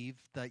believe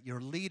that your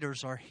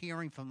leaders are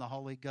hearing from the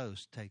Holy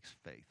Ghost takes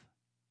faith.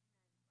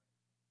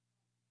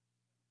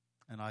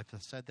 And I've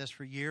said this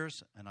for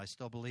years, and I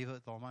still believe it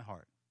with all my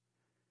heart.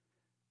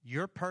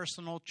 Your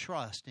personal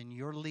trust in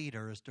your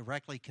leader is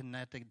directly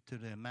connected to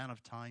the amount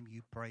of time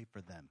you pray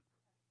for them.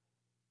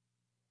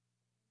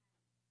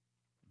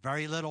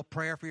 Very little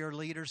prayer for your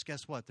leaders,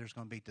 guess what? There's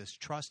going to be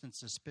distrust and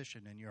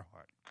suspicion in your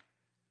heart.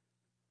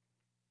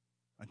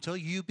 Until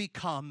you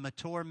become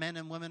mature men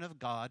and women of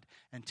God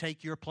and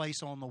take your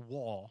place on the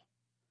wall,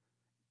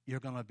 you're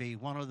going to be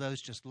one of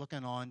those just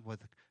looking on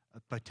with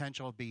a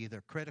potential to be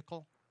either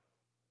critical,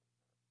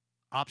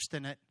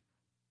 obstinate.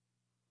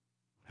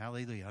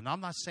 Hallelujah. And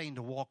I'm not saying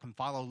to walk and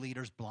follow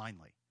leaders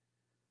blindly.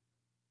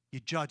 You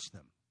judge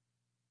them.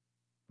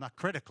 Not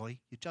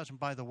critically. You judge them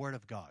by the word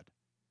of God.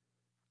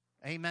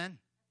 Amen.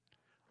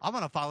 I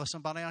want to follow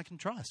somebody I can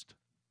trust.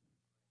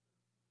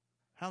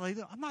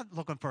 Hallelujah. I'm not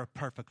looking for a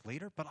perfect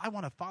leader, but I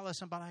want to follow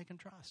somebody I can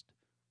trust.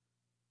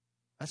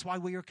 That's why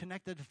we are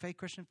connected to Faith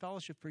Christian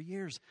Fellowship for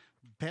years.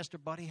 Pastor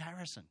Buddy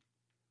Harrison.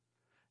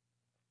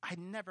 I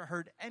never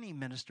heard any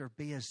minister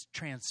be as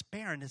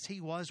transparent as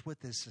he was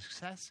with his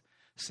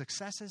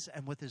successes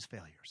and with his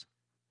failures.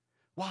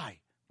 Why?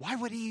 Why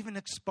would he even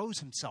expose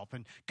himself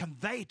and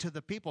convey to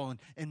the people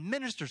in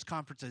ministers'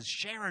 conferences,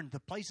 sharing the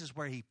places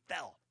where he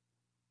fell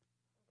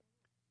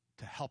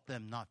to help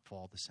them not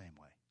fall the same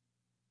way?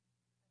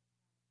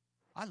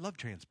 I love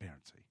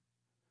transparency.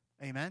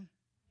 Amen?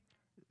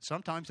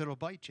 Sometimes it'll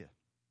bite you.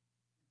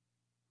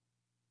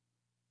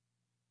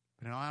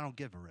 But I don't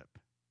give a rip.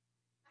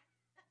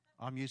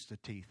 I'm used to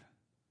teeth.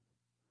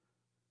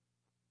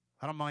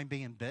 I don't mind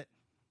being bit,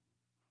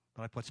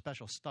 but I put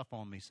special stuff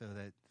on me so that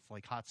it's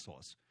like hot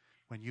sauce.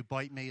 When you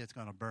bite me, it's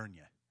going to burn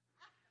you.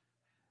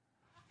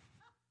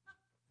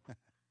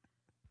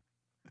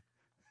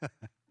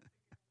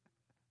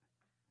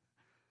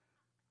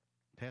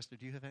 Pastor,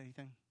 do you have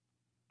anything?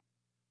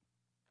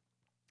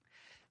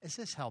 Is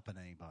this helping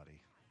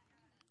anybody?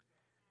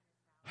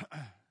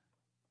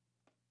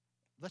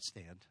 Let's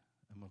stand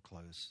and we'll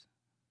close.